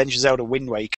Waker, Legend of Zelda Wind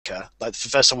Waker. Like the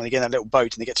first time when they get in that little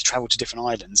boat and they get to travel to different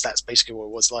islands. That's basically what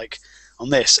it was like on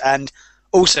this. And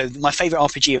also, my favorite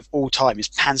RPG of all time is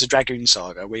Panzer Dragoon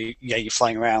Saga, where you're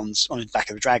flying around on the back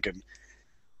of a dragon.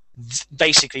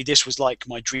 Basically, this was like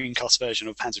my Dreamcast version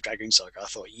of Panzer Dragoon Saga. I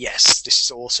thought, yes, this is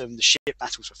awesome. The ship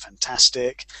battles were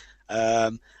fantastic.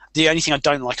 The only thing I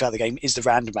don't like about the game is the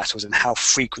random battles and how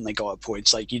frequent they got at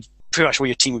points. Like, pretty much all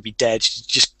your team would be dead. You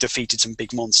just defeated some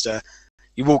big monster.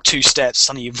 You walk 2 steps,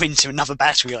 suddenly you win to another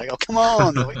battle. You're like, oh, come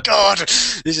on. Oh, my God.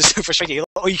 This is so frustrating.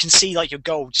 Or you can see, like, your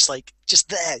goal just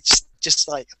there. Just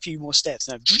like a few more steps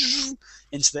into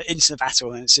the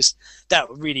battle, and it's just that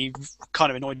really kind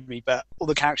of annoyed me. But all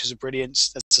the characters are brilliant.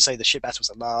 As I say, the ship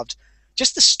battles I loved.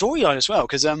 Just the storyline as well,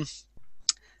 because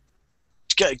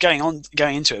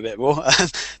going into it a bit more.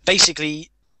 Basically,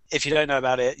 if you don't know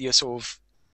about it, you're sort of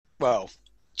do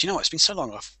you know what? It's been so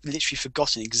long. I've literally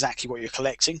forgotten exactly what you're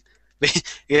collecting.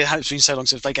 It's been so long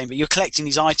since I played the game, but you're collecting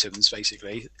these items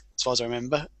basically. As far as I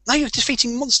remember. No, you're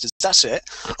defeating monsters. That's it.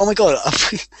 Oh my God.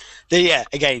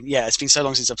 It's been so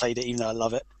long since I played it, even though I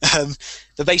love it.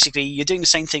 But basically, you're doing the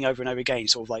same thing over and over again,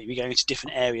 sort of like you're going into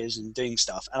different areas and doing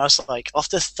stuff. And I was like,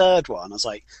 after the third one, I was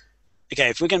like, okay,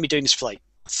 if we're going to be doing this for like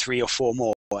 3 or 4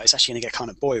 more, it's actually going to get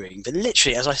kind of boring. But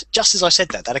literally, just as I said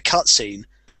that, a cutscene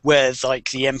where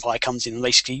like the Empire comes in and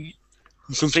basically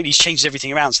completely changes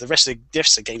everything around. So the rest of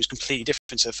the game is completely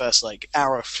different to the first like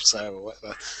hour or so, or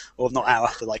whatever, or not hour,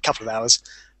 but like couple of hours.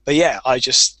 But yeah,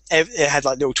 it had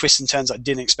like little twists and turns I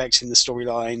didn't expect in the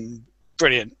storyline.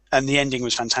 Brilliant, and the ending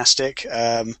was fantastic.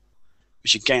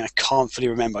 Which again I can't fully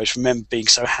remember. I just remember being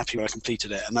so happy when I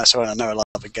completed it, and that's when I know I love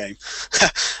a game.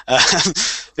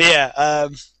 But yeah,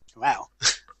 wow.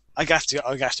 I'm gonna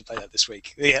have to play that this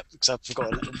week. Yeah, because I've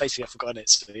forgotten it.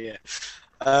 So yeah.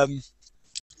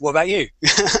 What about you?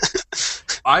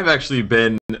 I've actually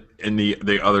been in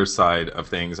the other side of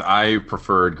things. I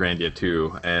preferred Grandia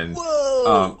 2, and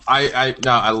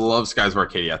I love Skies of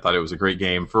Arcadia. I thought it was a great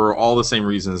game for all the same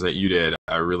reasons that you did.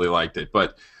 I really liked it,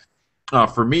 but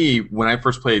for me, when I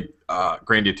first played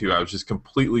Grandia 2, I was just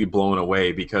completely blown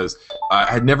away because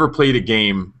I had never played a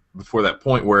game before that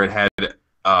point where it had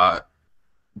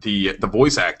the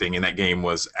voice acting in that game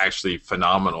was actually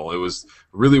phenomenal. It was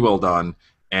really well done,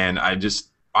 and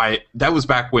that was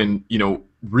back when,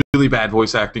 really bad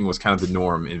voice acting was kind of the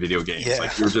norm in video games. Yeah.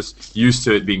 Like, you were just used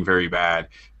to it being very bad.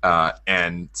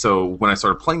 And so when I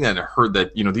started playing that and I heard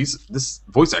that, this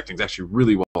voice acting is actually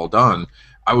really well done,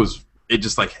 it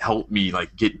just like helped me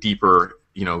like get deeper,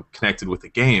 connected with the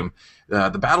game. The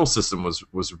battle system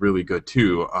was really good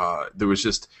too. There was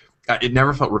just, it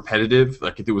never felt repetitive.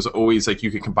 Like, it was always like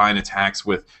you could combine attacks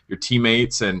with your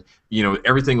teammates, and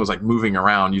everything was like moving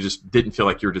around. You just didn't feel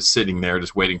like you were just sitting there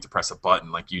just waiting to press a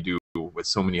button like you do with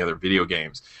so many other video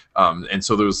games. And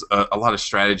so there was a lot of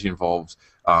strategy involved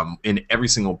in every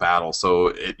single battle.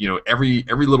 So every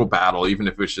little battle, even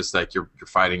if it was just like you're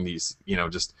fighting these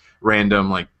just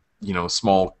random like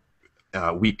small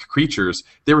weak creatures,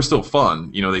 they were still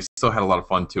fun. They still had a lot of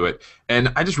fun to it,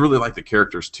 and I just really liked the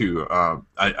characters too.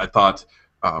 I thought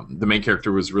the main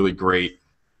character was really great.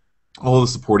 All the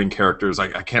supporting characters,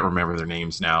 I can't remember their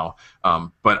names now,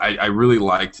 but I really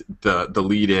liked the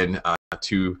lead-in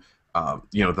to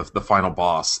the final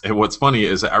boss. And what's funny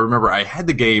is I remember I had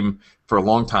the game for a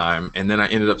long time, and then I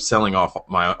ended up selling off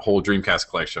my whole Dreamcast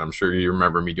collection. I'm sure you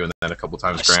remember me doing that a couple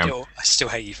times, Graham. I still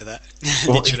hate you for that.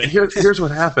 Well, here's what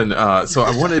happened. So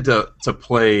I wanted to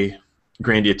play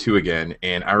Grandia 2 again,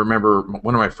 and I remember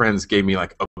one of my friends gave me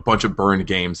like a bunch of burned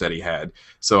games that he had.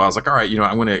 So I was like, all right,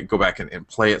 I'm going to go back and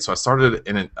play it. So I started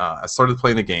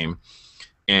playing the game,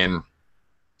 and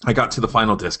I got to the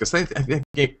final disc. I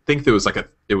think there was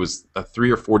it was a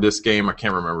 3 or 4 disc game. I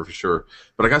can't remember for sure,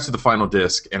 but I got to the final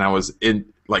disc, and I was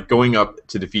going up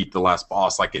to defeat the last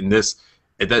boss. Like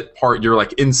at that part, you're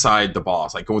like inside the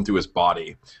boss, like going through his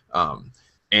body.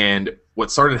 And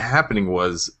what started happening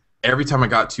was every time I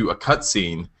got to a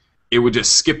cutscene, it would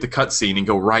just skip the cutscene and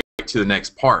go right to the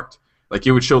next part. Like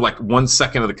it would show like 1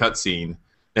 second of the cutscene,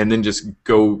 and then just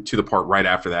go to the part right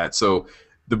after that. So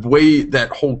the way the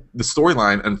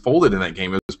storyline unfolded in that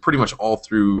game, it was pretty much all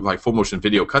through like full motion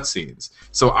video cutscenes.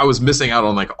 So I was missing out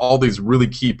on like all these really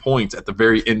key points at the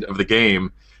very end of the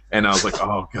game, and I was like,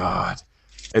 oh god.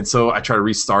 And so I tried to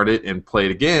restart it and play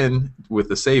it again with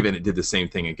the save, and it did the same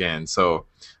thing again. So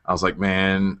I was like,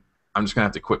 man, I'm just gonna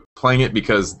have to quit playing it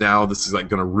because now this is like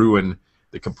gonna ruin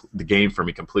the game for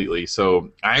me completely.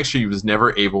 So I actually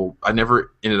I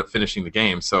never ended up finishing the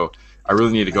game. So I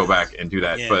really need to go back and do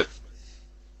that. Yeah. But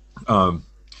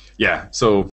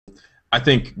so I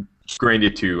think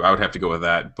Grandia 2, I would have to go with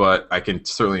that, but I can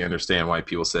certainly understand why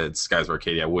people said Skies of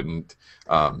Arcadia. I wouldn't,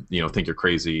 think you're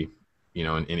crazy,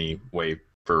 in any way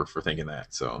for thinking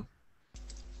that. So,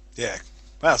 yeah.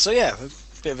 Well, so yeah,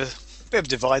 a bit of a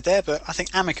divide there, but I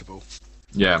think amicable.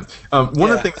 Yeah.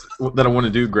 One of the things that I want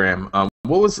to do, Graham,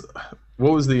 what was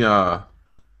the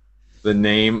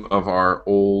name of our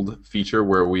old feature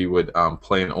where we would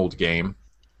play an old game?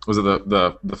 Was it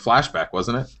the flashback,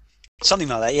 wasn't it? Something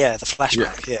like that, yeah, the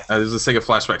flashback, yeah. There's a Sega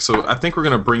flashback. So I think we're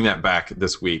going to bring that back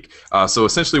this week. So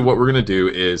essentially what we're going to do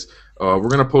is we're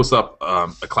going to post up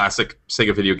a classic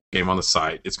Sega video game on the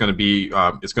site. It's going to be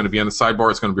on the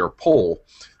sidebar. It's going to be our poll.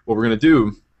 What we're going to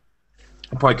do,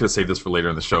 I probably could have saved this for later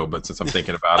in the show, but since I'm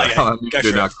thinking about it, I'm going to do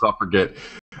it now because I'll forget.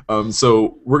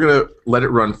 So we're going to let it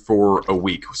run for a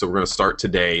week. So we're going to start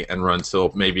today and run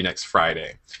till maybe next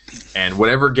Friday. And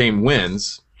whatever game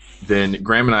wins, then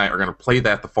Graham and I are going to play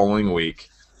that the following week,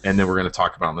 and then we're going to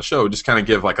talk about it on the show. Just kind of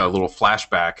give like a little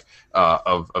flashback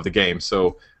of the game.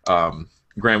 So,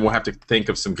 Graham, we'll have to think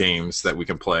of some games that we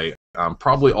can play.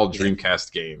 Probably all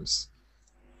Dreamcast games.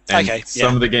 And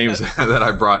some of the games that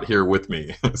I brought here with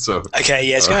me. So. Okay,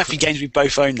 yeah, it's going to have to be games we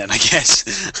both own then, I guess.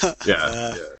 So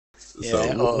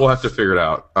we'll have to figure it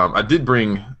out. I did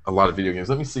bring a lot of video games.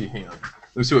 Let me see. Hang on.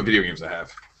 Let me see what video games I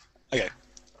have. Okay.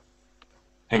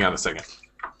 Hang on a second.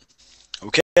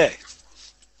 Okay.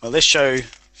 Well, this show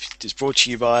is brought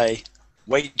to you by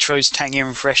Waitrose Tangy and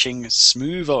Refreshing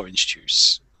Smooth Orange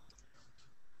Juice.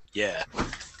 Yeah.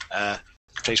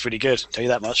 Tastes pretty good, tell you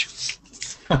that much.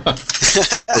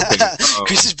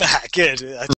 Chris is back, good.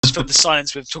 I just put the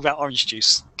silence with talk about orange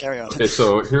juice. Carry on. Okay,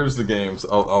 so here's the games.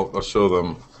 I'll show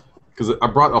them. Because I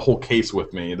brought a whole case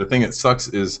with me. The thing that sucks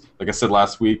is, like I said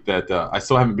last week, that I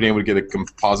still haven't been able to get a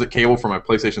composite cable for my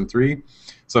PlayStation 3.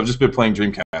 So I've just been playing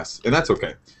Dreamcast, and that's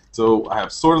okay. So I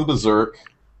have Sword of the Berserk,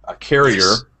 a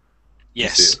Carrier.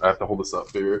 Yes. I have to hold this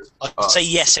up here. I'll say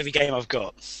yes every game I've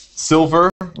got. Silver,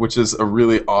 which is a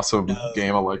really awesome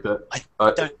game. I like that. I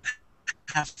don't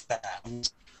have that.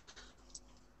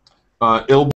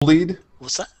 Illbleed.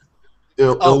 What's that?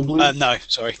 Illbleed? No,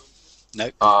 sorry. No.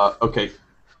 Okay.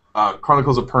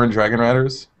 Chronicles of Pern Dragon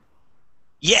Riders.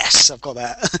 Yes, I've got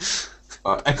that.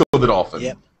 Echo the Dolphin.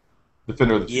 Yep.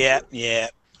 Defender of the Future. Yeah.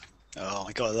 Oh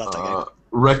my god, I love that game.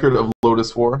 Record of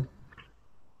Lotus War.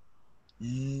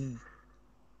 No,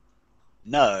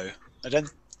 I don't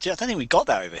think we got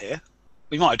that over here.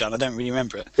 We might have done. I don't really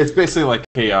remember it. It's basically like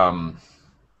a, I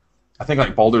think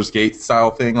like Baldur's Gate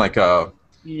style thing, like a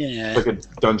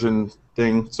dungeon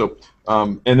thing. So,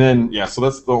 and then so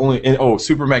that's the only. And,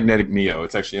 Super Magnetic Neo.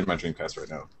 It's actually in my Dreamcast right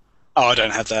now. Oh, I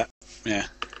don't have that. Yeah.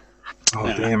 Oh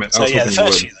damn it! So the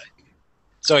first few.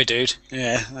 Sorry, dude.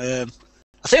 Yeah.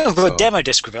 I think I've got a demo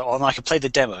disc with it on. I can play the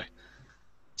demo.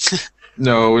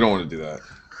 No, we don't want to do that.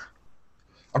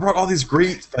 I brought all these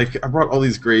great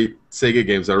Sega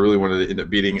games that I really wanted to end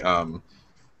up beating.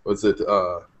 Was it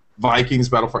Vikings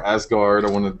Battle for Asgard?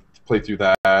 I wanted to play through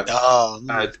that. Oh.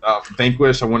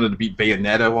 Vanquish. I wanted to beat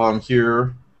Bayonetta while I'm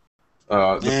here.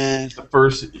 The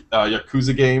first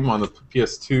Yakuza game on the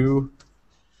PS2.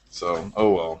 So,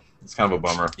 oh well. It's kind of a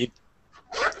bummer. You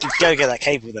gotta get that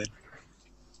cable then.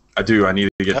 I do. I need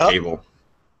to get cable.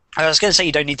 I was going to say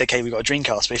you don't need the cable, you've got a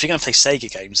Dreamcast, but if you're going to play Sega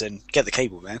games, then get the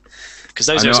cable, man. Because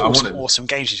those are awesome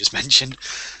games you just mentioned.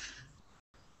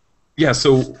 Yeah,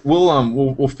 so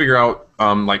we'll figure out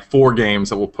like 4 games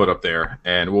that we'll put up there,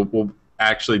 and we'll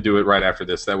actually do it right after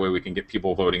this. That way we can get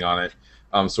people voting on it.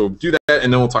 So we'll do that,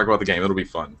 and then we'll talk about the game. It'll be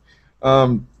fun.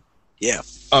 Yeah.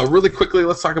 Really quickly,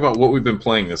 let's talk about what we've been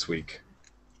playing this week.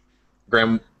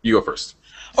 Graham, you go first.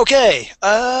 Okay.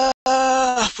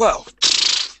 Well,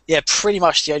 yeah, pretty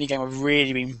much the only game I've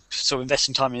really been sort of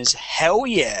investing time in is Hell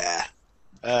Yeah.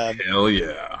 Hell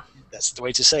yeah. That's the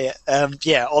way to say it.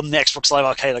 Yeah, on the Xbox Live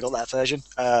Arcade, I got that version.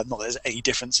 Not that there's any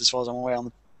difference as far as I'm aware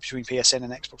between PSN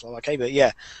and Xbox Live Arcade, but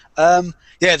yeah. Yeah,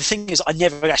 the thing is, I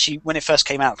never actually, when it first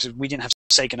came out, because we didn't have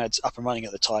Sega Nerds up and running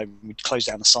at the time, we'd closed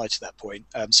down the site at that point,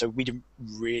 so we didn't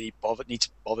really need to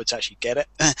bother to actually get it.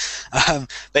 But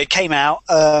it came out.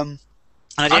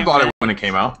 I bought it when it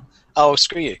came out. Oh,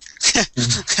 screw you.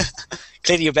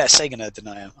 Clearly you're a better Sega nerd than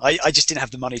I am. I just didn't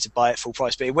have the money to buy it full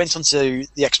price, but it went onto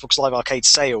the Xbox Live Arcade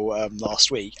sale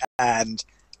last week, and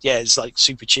yeah, it's like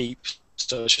super cheap,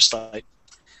 so it's just like,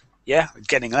 yeah,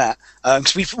 getting that.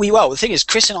 Because the thing is,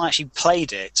 Chris and I actually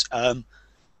played it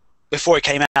before it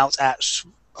came out at,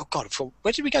 oh god,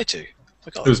 where did we go to?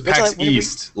 It was PAX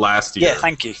East last year. Yeah,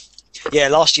 thank you. Yeah,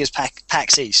 last year's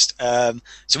PAX East.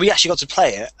 So we actually got to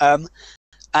play it.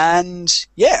 And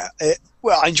yeah,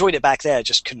 I enjoyed it back there.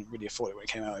 Just couldn't really afford it when it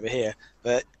came out over here.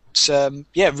 But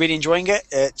yeah, really enjoying it.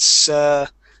 It's yeah,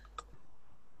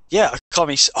 I can't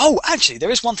really. Oh, actually, there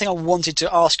is one thing I wanted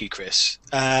to ask you, Chris,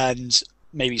 and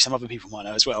maybe some other people might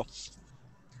know as well.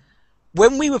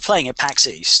 When we were playing at PAX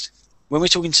East, when we were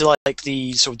talking to like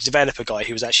the sort of developer guy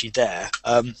who was actually there,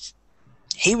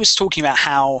 he was talking about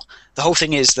how the whole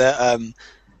thing is that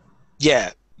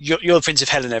yeah, you're the Prince of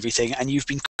Hell and everything, and you've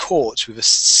been caught with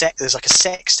there's like a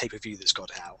sex tape of you that's got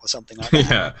out or something like that.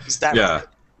 Yeah. Is that right?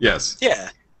 Yes. Yeah.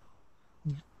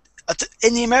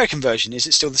 In the American version, is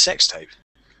it still the sex tape?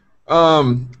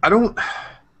 I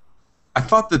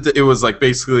thought that it was like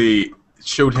basically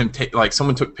showed him like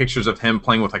someone took pictures of him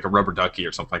playing with like a rubber ducky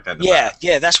or something like that.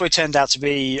 Yeah, that's what it turned out to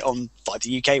be on like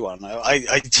the UK one.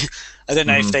 I don't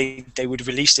know if they would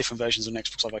release different versions on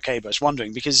Xbox Live Arcade, but I was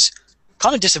wondering because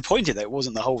kind of disappointed that it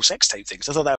wasn't the whole sex tape thing. Because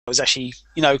I thought that was actually,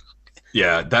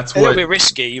 yeah, that's a little bit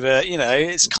risky, but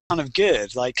it's kind of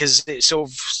good, like because it sort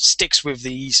of sticks with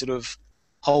the sort of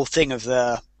whole thing of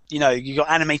the, you got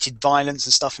animated violence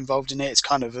and stuff involved in it. It's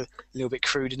kind of a little bit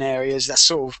crude in areas. That's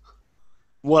sort of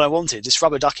what I wanted. This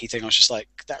rubber ducky thing, I was just like,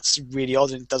 that's really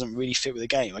odd and it doesn't really fit with the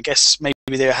game. I guess maybe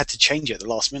they had to change it at the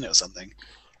last minute or something.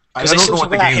 I don't know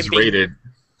what the game's rated.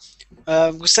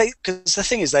 Because the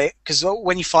thing is, because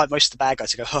when you fight most of the bad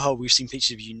guys, they go, "Oh, we've seen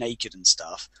pictures of you naked and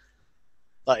stuff."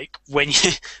 Like when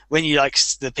you like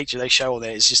the picture they show on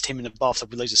there, it's just him in a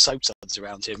bathtub with loads of soap suds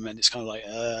around him, and it's kind of like,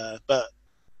 but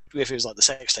if it was like the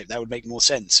sex tape, that would make more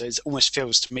sense. So it almost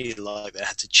feels to me like they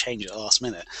had to change it at the last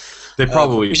minute. They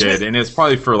probably did, and it's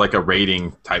probably for like a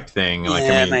rating type thing. Like,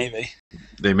 yeah, maybe.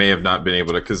 They may have not been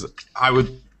able to, because I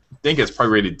would think it's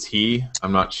probably rated T.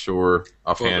 I'm not sure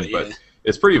offhand, but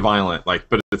it's pretty violent.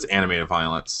 But it's animated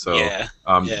violence, so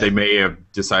they may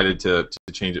have decided to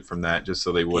change it from that just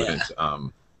so they wouldn't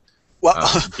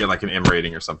get like an M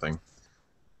rating or something.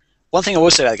 One thing I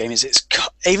will say about the game is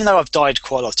even though I've died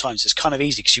quite a lot of times, it's kind of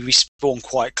easy because you respawn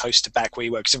quite close to back where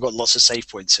you were because I've got lots of save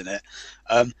points in it.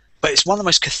 But it's one of the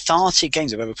most cathartic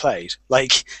games I've ever played.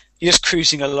 Like, you're just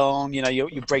cruising along,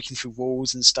 you're breaking through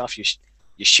walls and stuff, you're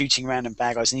shooting random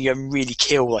bad guys, and you really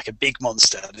kill like a big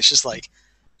monster. And it's just like,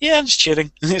 yeah, I'm just chilling.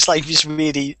 It's like it's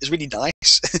really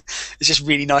nice. It's just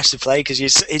really nice to play because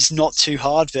it's not too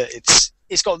hard, but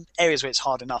it's got areas where it's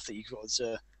hard enough that you've got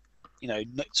to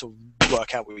sort of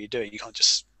work out what you're doing. You can't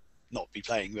just not be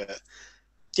playing, but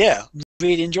yeah,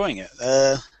 really enjoying it.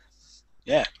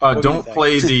 Yeah. Don't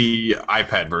play the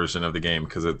iPad version of the game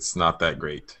because it's not that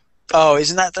great. Oh,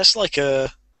 that's like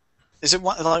is it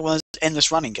like one of those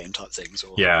endless running game type things?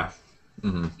 Or? Yeah.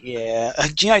 Mm-hmm. Yeah.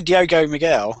 Do you know Diogo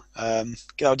Miguel?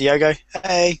 Good old Diogo.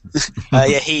 Hey.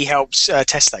 Yeah, he helps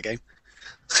test that game.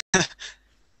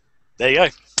 There you go.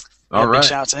 All right. Big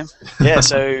shout out to him. Yeah.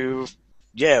 So.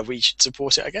 Yeah, we should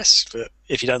support it, I guess. But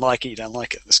if you don't like it, you don't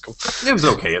like it. That's cool. It was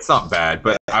okay. It's not bad,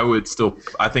 but I think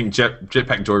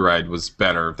Jetpack Joyride was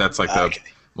better. That's like the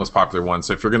most popular one.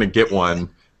 So if you're going to get one,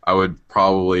 I would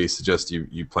probably suggest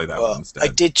you play that one instead. I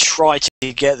did try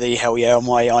to get the Hell Yeah on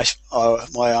my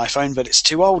iPhone, but it's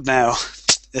too old now.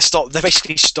 They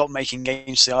basically stopped making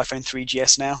games for the iPhone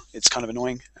 3GS now. It's kind of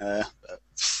annoying.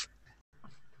 It's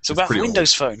about a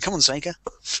Windows Phone. Come on, Sega.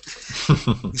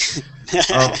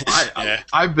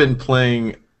 I've been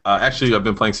playing. Actually, I've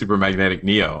been playing Super Magnetic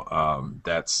Neo.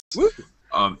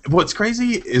 What's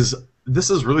crazy is this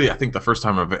is really, I think, the first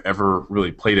time I've ever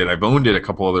really played it. I've owned it a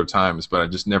couple other times, but I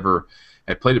just never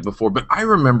had played it before. But I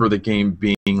remember the game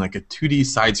being like a 2D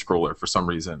side scroller for some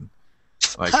reason.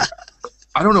 Like,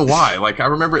 I don't know why. Like, I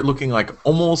remember it looking like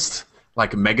almost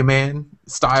like Mega Man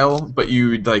style, but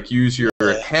you'd like use your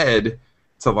head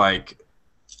to like,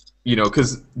 you know,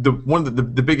 because one of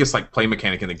the biggest like play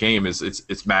mechanic in the game is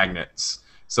it's magnets.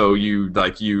 So you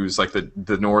like use like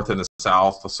the north and the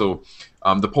south. So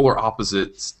the polar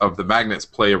opposites of the magnets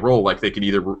play a role. Like they can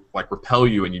either like repel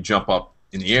you and you jump up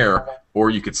in the air, or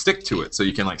you could stick to it. So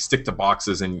you can like stick to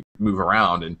boxes and move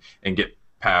around and get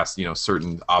past, you know,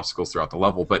 certain obstacles throughout the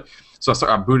level. But so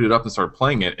I booted up and started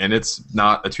playing it, and it's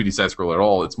not a 2D side scroller at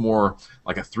all. It's more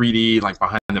like a 3D, like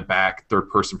behind the back, third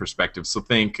person perspective. So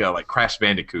think like Crash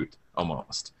Bandicoot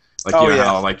almost. Like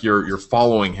how like you're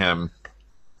following him.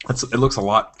 It looks a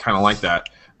lot kind of like that.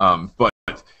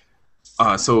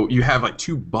 So you have like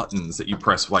two buttons that you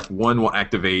press. Like one will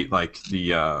activate like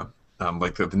the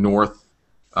north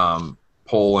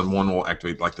pole, and one will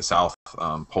activate like the south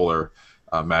polar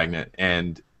magnet.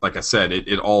 And like I said,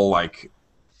 it all like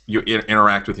you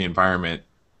interact with the environment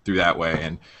through that way.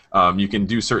 And you can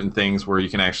do certain things where you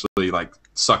can actually like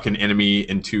suck an enemy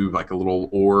into like a little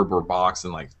orb or box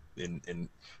and like and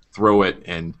throw it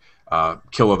and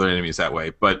kill other enemies that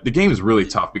way. But the game is really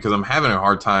tough because I'm having a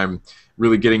hard time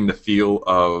really getting the feel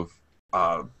of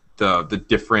the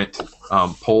different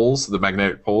poles, the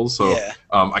magnetic poles. So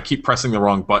I keep pressing the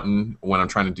wrong button when I'm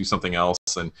trying to do something else,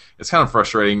 and it's kind of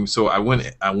frustrating. So I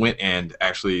went and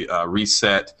actually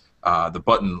reset the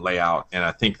button layout, and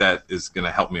I think that is going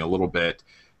to help me a little bit.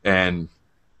 And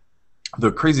the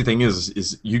crazy thing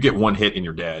is you get one hit and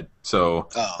you're dead. So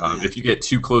if you get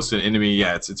too close to an enemy,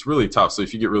 it's really tough. So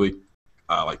if you get really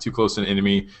like too close to an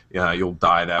enemy, you'll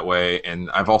die that way. And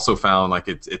I've also found like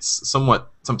it's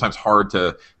sometimes hard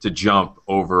to jump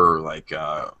over like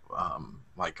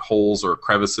holes or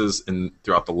crevices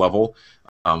throughout the level.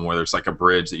 Where there's like a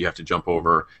bridge that you have to jump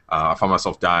over. I find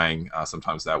myself dying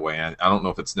sometimes that way. And I don't know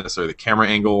if it's necessarily the camera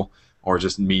angle or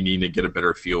just me needing to get a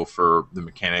better feel for the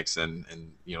mechanics and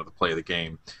you know, the play of the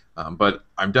game. But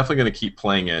I'm definitely going to keep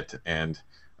playing it, and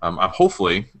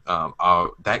hopefully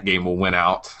that game will win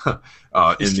out in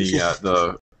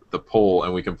the poll,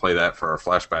 and we can play that for our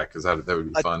flashback, because that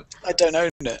would be fun. I don't own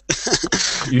it.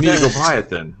 You need to go buy it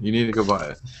then. You need to go buy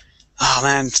it. Oh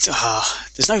man,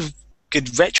 there's no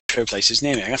good retro places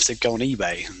near me. I have to go on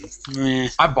eBay.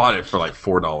 I bought it for like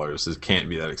 $4. It can't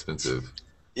be that expensive.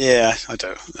 Yeah, I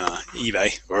don't.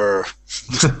 eBay.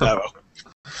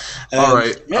 All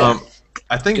right. Yeah.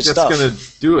 I think that's going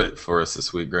to do it for us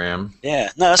this week, Graham. Yeah.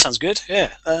 No, that sounds good.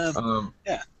 Yeah.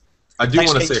 Yeah. I do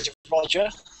want to say, Roger.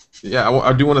 Yeah,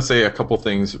 I do want to say a couple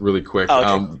things really quick.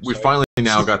 We finally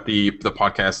now got the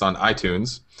podcast on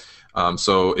iTunes.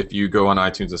 So if you go on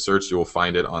iTunes and search, you will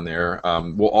find it on there.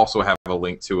 We'll also have a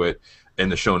link to it in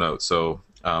the show notes, so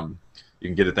you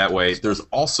can get it that way. There's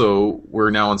also, we're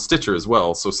now on Stitcher as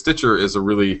well. So Stitcher is a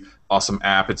really awesome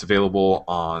app. It's available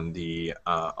on the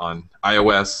on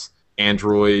iOS,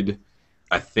 Android,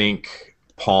 I think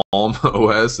Palm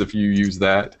OS if you use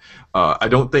that. I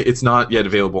don't think it's not yet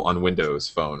available on Windows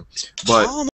Phone. But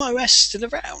Palm OS still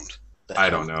around? I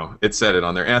don't know. It said it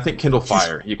on there, and I think Kindle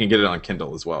Fire. You can get it on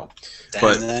Kindle as well.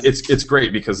 But it's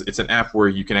great because it's an app where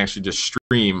you can actually just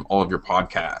stream all of your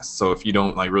podcasts. So if you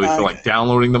don't like really feel like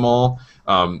downloading them all,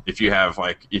 if you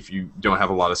don't have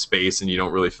a lot of space and you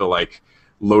don't really feel like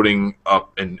loading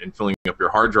up and filling up your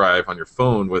hard drive on your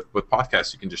phone with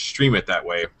podcasts, you can just stream it that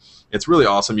way. It's really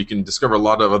awesome. You can discover a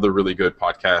lot of other really good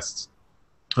podcasts.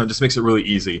 It just makes it really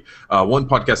easy. One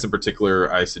podcast in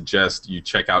particular I suggest you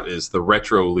check out is the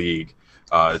Retro League.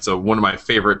 It's one of my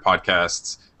favorite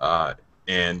podcasts,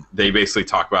 and they basically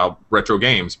talk about retro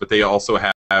games, but they also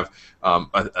have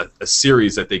a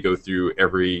series that they go through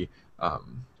every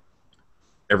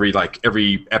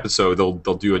episode.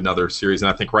 They'll do another series, and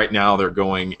I think right now they're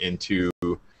going into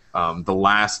the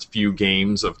last few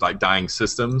games of like dying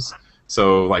systems.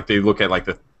 So like they look at like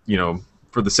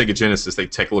for the Sega Genesis, they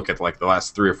take a look at like the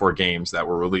last 3 or 4 games that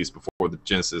were released before the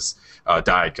Genesis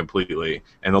died completely,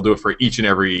 and they'll do it for each and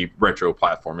every retro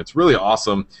platform. It's really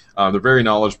awesome. They're very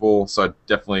knowledgeable, so I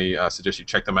definitely suggest you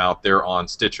check them out. They're on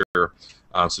Stitcher,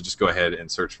 so just go ahead and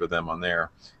search for them on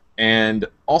there. And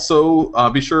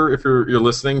also, be sure if you're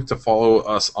listening to follow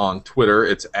us on Twitter.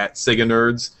 It's at Sega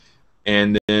Nerds.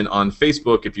 And then on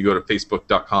Facebook, if you go to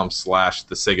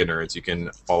facebook.com/the Sega Nerds, you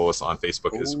can follow us on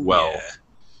Facebook as well. Yeah.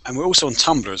 And we're also on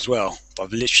Tumblr as well, but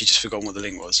I've literally just forgotten what the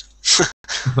link was.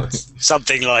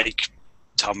 Something like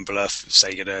Tumblr for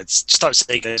Sega Nerds. Just type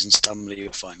Sega Nerds into Tumblr,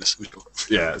 you'll find us.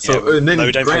 Yeah. So and then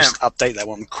we don't Graham, update that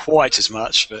one quite as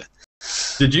much, but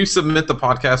did you submit the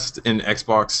podcast in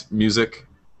Xbox Music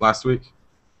last week?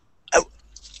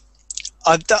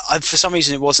 I, for some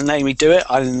reason, it wasn't letting me do it.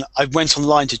 I went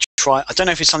online to try. I don't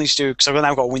know if it's something to do because I've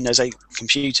now got a Windows 8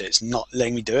 computer. It's not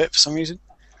letting me do it for some reason.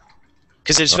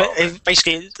 Because it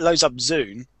basically loads up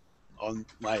Zune on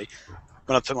my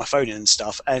when I put my phone in and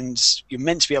stuff, and you're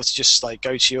meant to be able to just like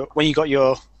go to we've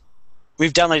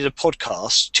downloaded a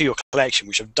podcast to your collection,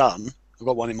 which I've done. I've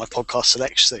got one in my podcast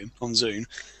selection on Zune.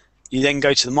 You then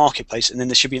go to the marketplace, and then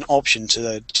there should be an option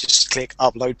to just click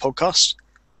upload podcast.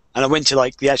 And I went to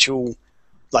like the actual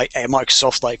like a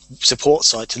Microsoft like support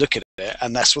site to look at it,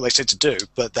 and that's what they said to do.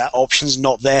 But that option's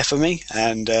not there for me,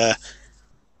 and I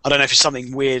don't know if it's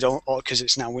something weird or because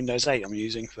it's now Windows 8 I'm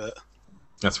using. But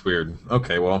that's weird.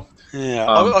 Okay, well, yeah,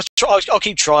 I'll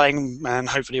keep trying, and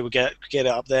hopefully we'll get it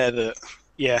up there. But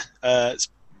yeah, it's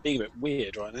being a bit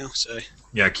weird right now. So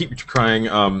yeah, keep trying.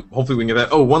 Hopefully we can get that.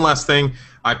 Oh, one last thing.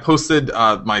 I posted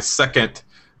my second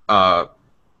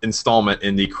installment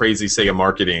in the Crazy Sega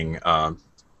Marketing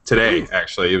today.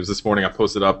 Actually, it was this morning. I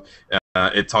posted up.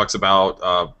 It talks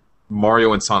about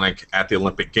Mario and Sonic at the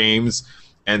Olympic Games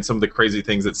and some of the crazy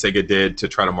things that Sega did to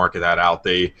try to market that out.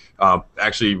 They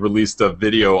actually released a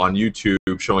video on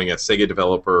YouTube showing a Sega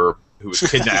developer who was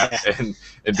kidnapped and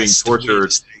being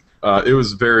tortured. It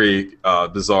was very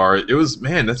bizarre. It was,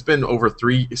 man, that's been over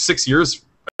 6 years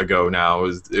ago now.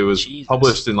 It was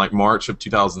published in like March of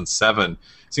 2007.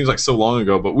 Seems like so long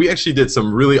ago, but we actually did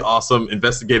some really awesome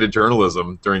investigative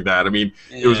journalism during that. I mean,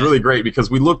 It was really great because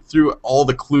we looked through all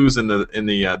the clues in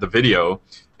the video,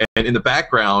 and in the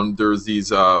background there's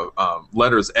these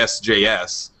letters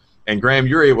SJS. And Graham,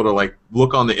 you're able to like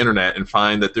look on the internet and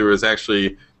find that there was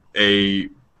actually a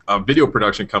video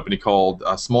production company called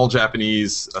Small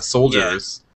Japanese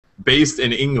Soldiers, based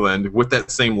in England with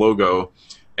that same logo.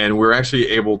 And we're actually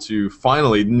able to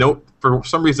finally note, for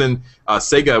some reason,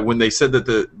 Sega, when they said that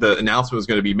the announcement was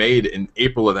going to be made in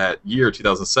April of that year,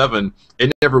 2007,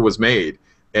 it never was made.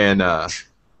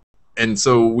 And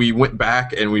so we went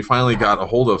back and we finally got a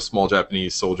hold of Small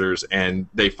Japanese Soldiers, and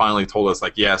they finally told us,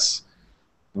 like, yes,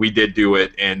 we did do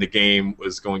it, and the game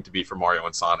was going to be for Mario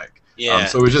and Sonic. Yeah.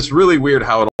 So it was just really weird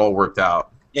how it all worked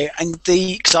out. Yeah, and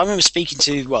because I remember speaking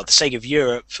to the Sega of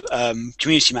Europe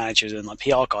community managers and like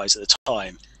PR guys at the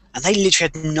time, and they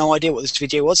literally had no idea what this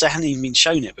video was. They hadn't even been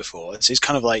shown it before. So it's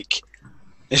kind of like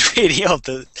it's really odd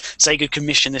that Sega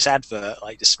commissioned this advert,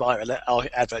 like the Spyro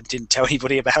advert, and didn't tell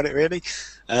anybody about it really.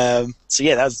 So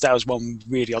yeah, that was one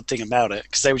really odd thing about it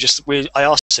because they were just. I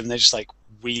asked them, and they're just like,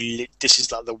 this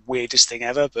is like the weirdest thing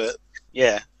ever. But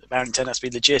yeah, apparently it turned out to be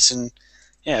legit, and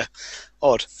yeah,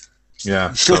 odd.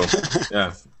 Yeah. So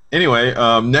yeah. Anyway,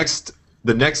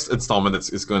 the next installment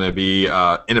is going to be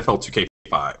NFL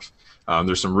 2K5.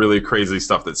 There's some really crazy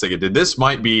stuff that Sega did. This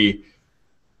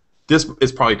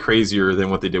is probably crazier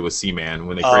than what they did with Seaman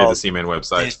when they created the Seaman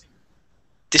website.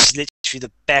 This is literally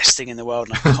the best thing in the world,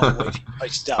 and I can't wait to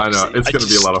post it up. I know, it's going to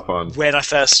be a lot of fun. When I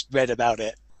first read about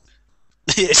it,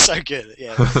 it's so good.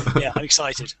 Yeah, yeah, I'm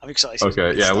excited.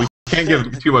 Okay, yeah, we can't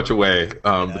give too much away.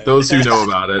 But those who know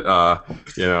about it,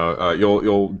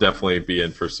 you'll definitely be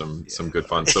in for some good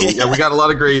fun. So yeah, we got a lot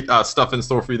of great stuff in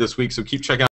store for you this week. So keep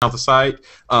checking out the site.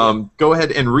 Go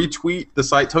ahead and retweet the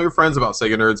site. Tell your friends about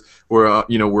Sega Nerds.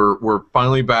 We're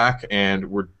finally back,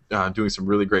 and we're doing some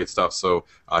really great stuff. So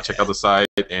check out the site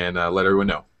and let everyone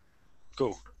know.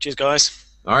 Cool. Cheers, guys.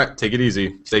 All right, take it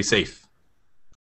easy. Stay safe.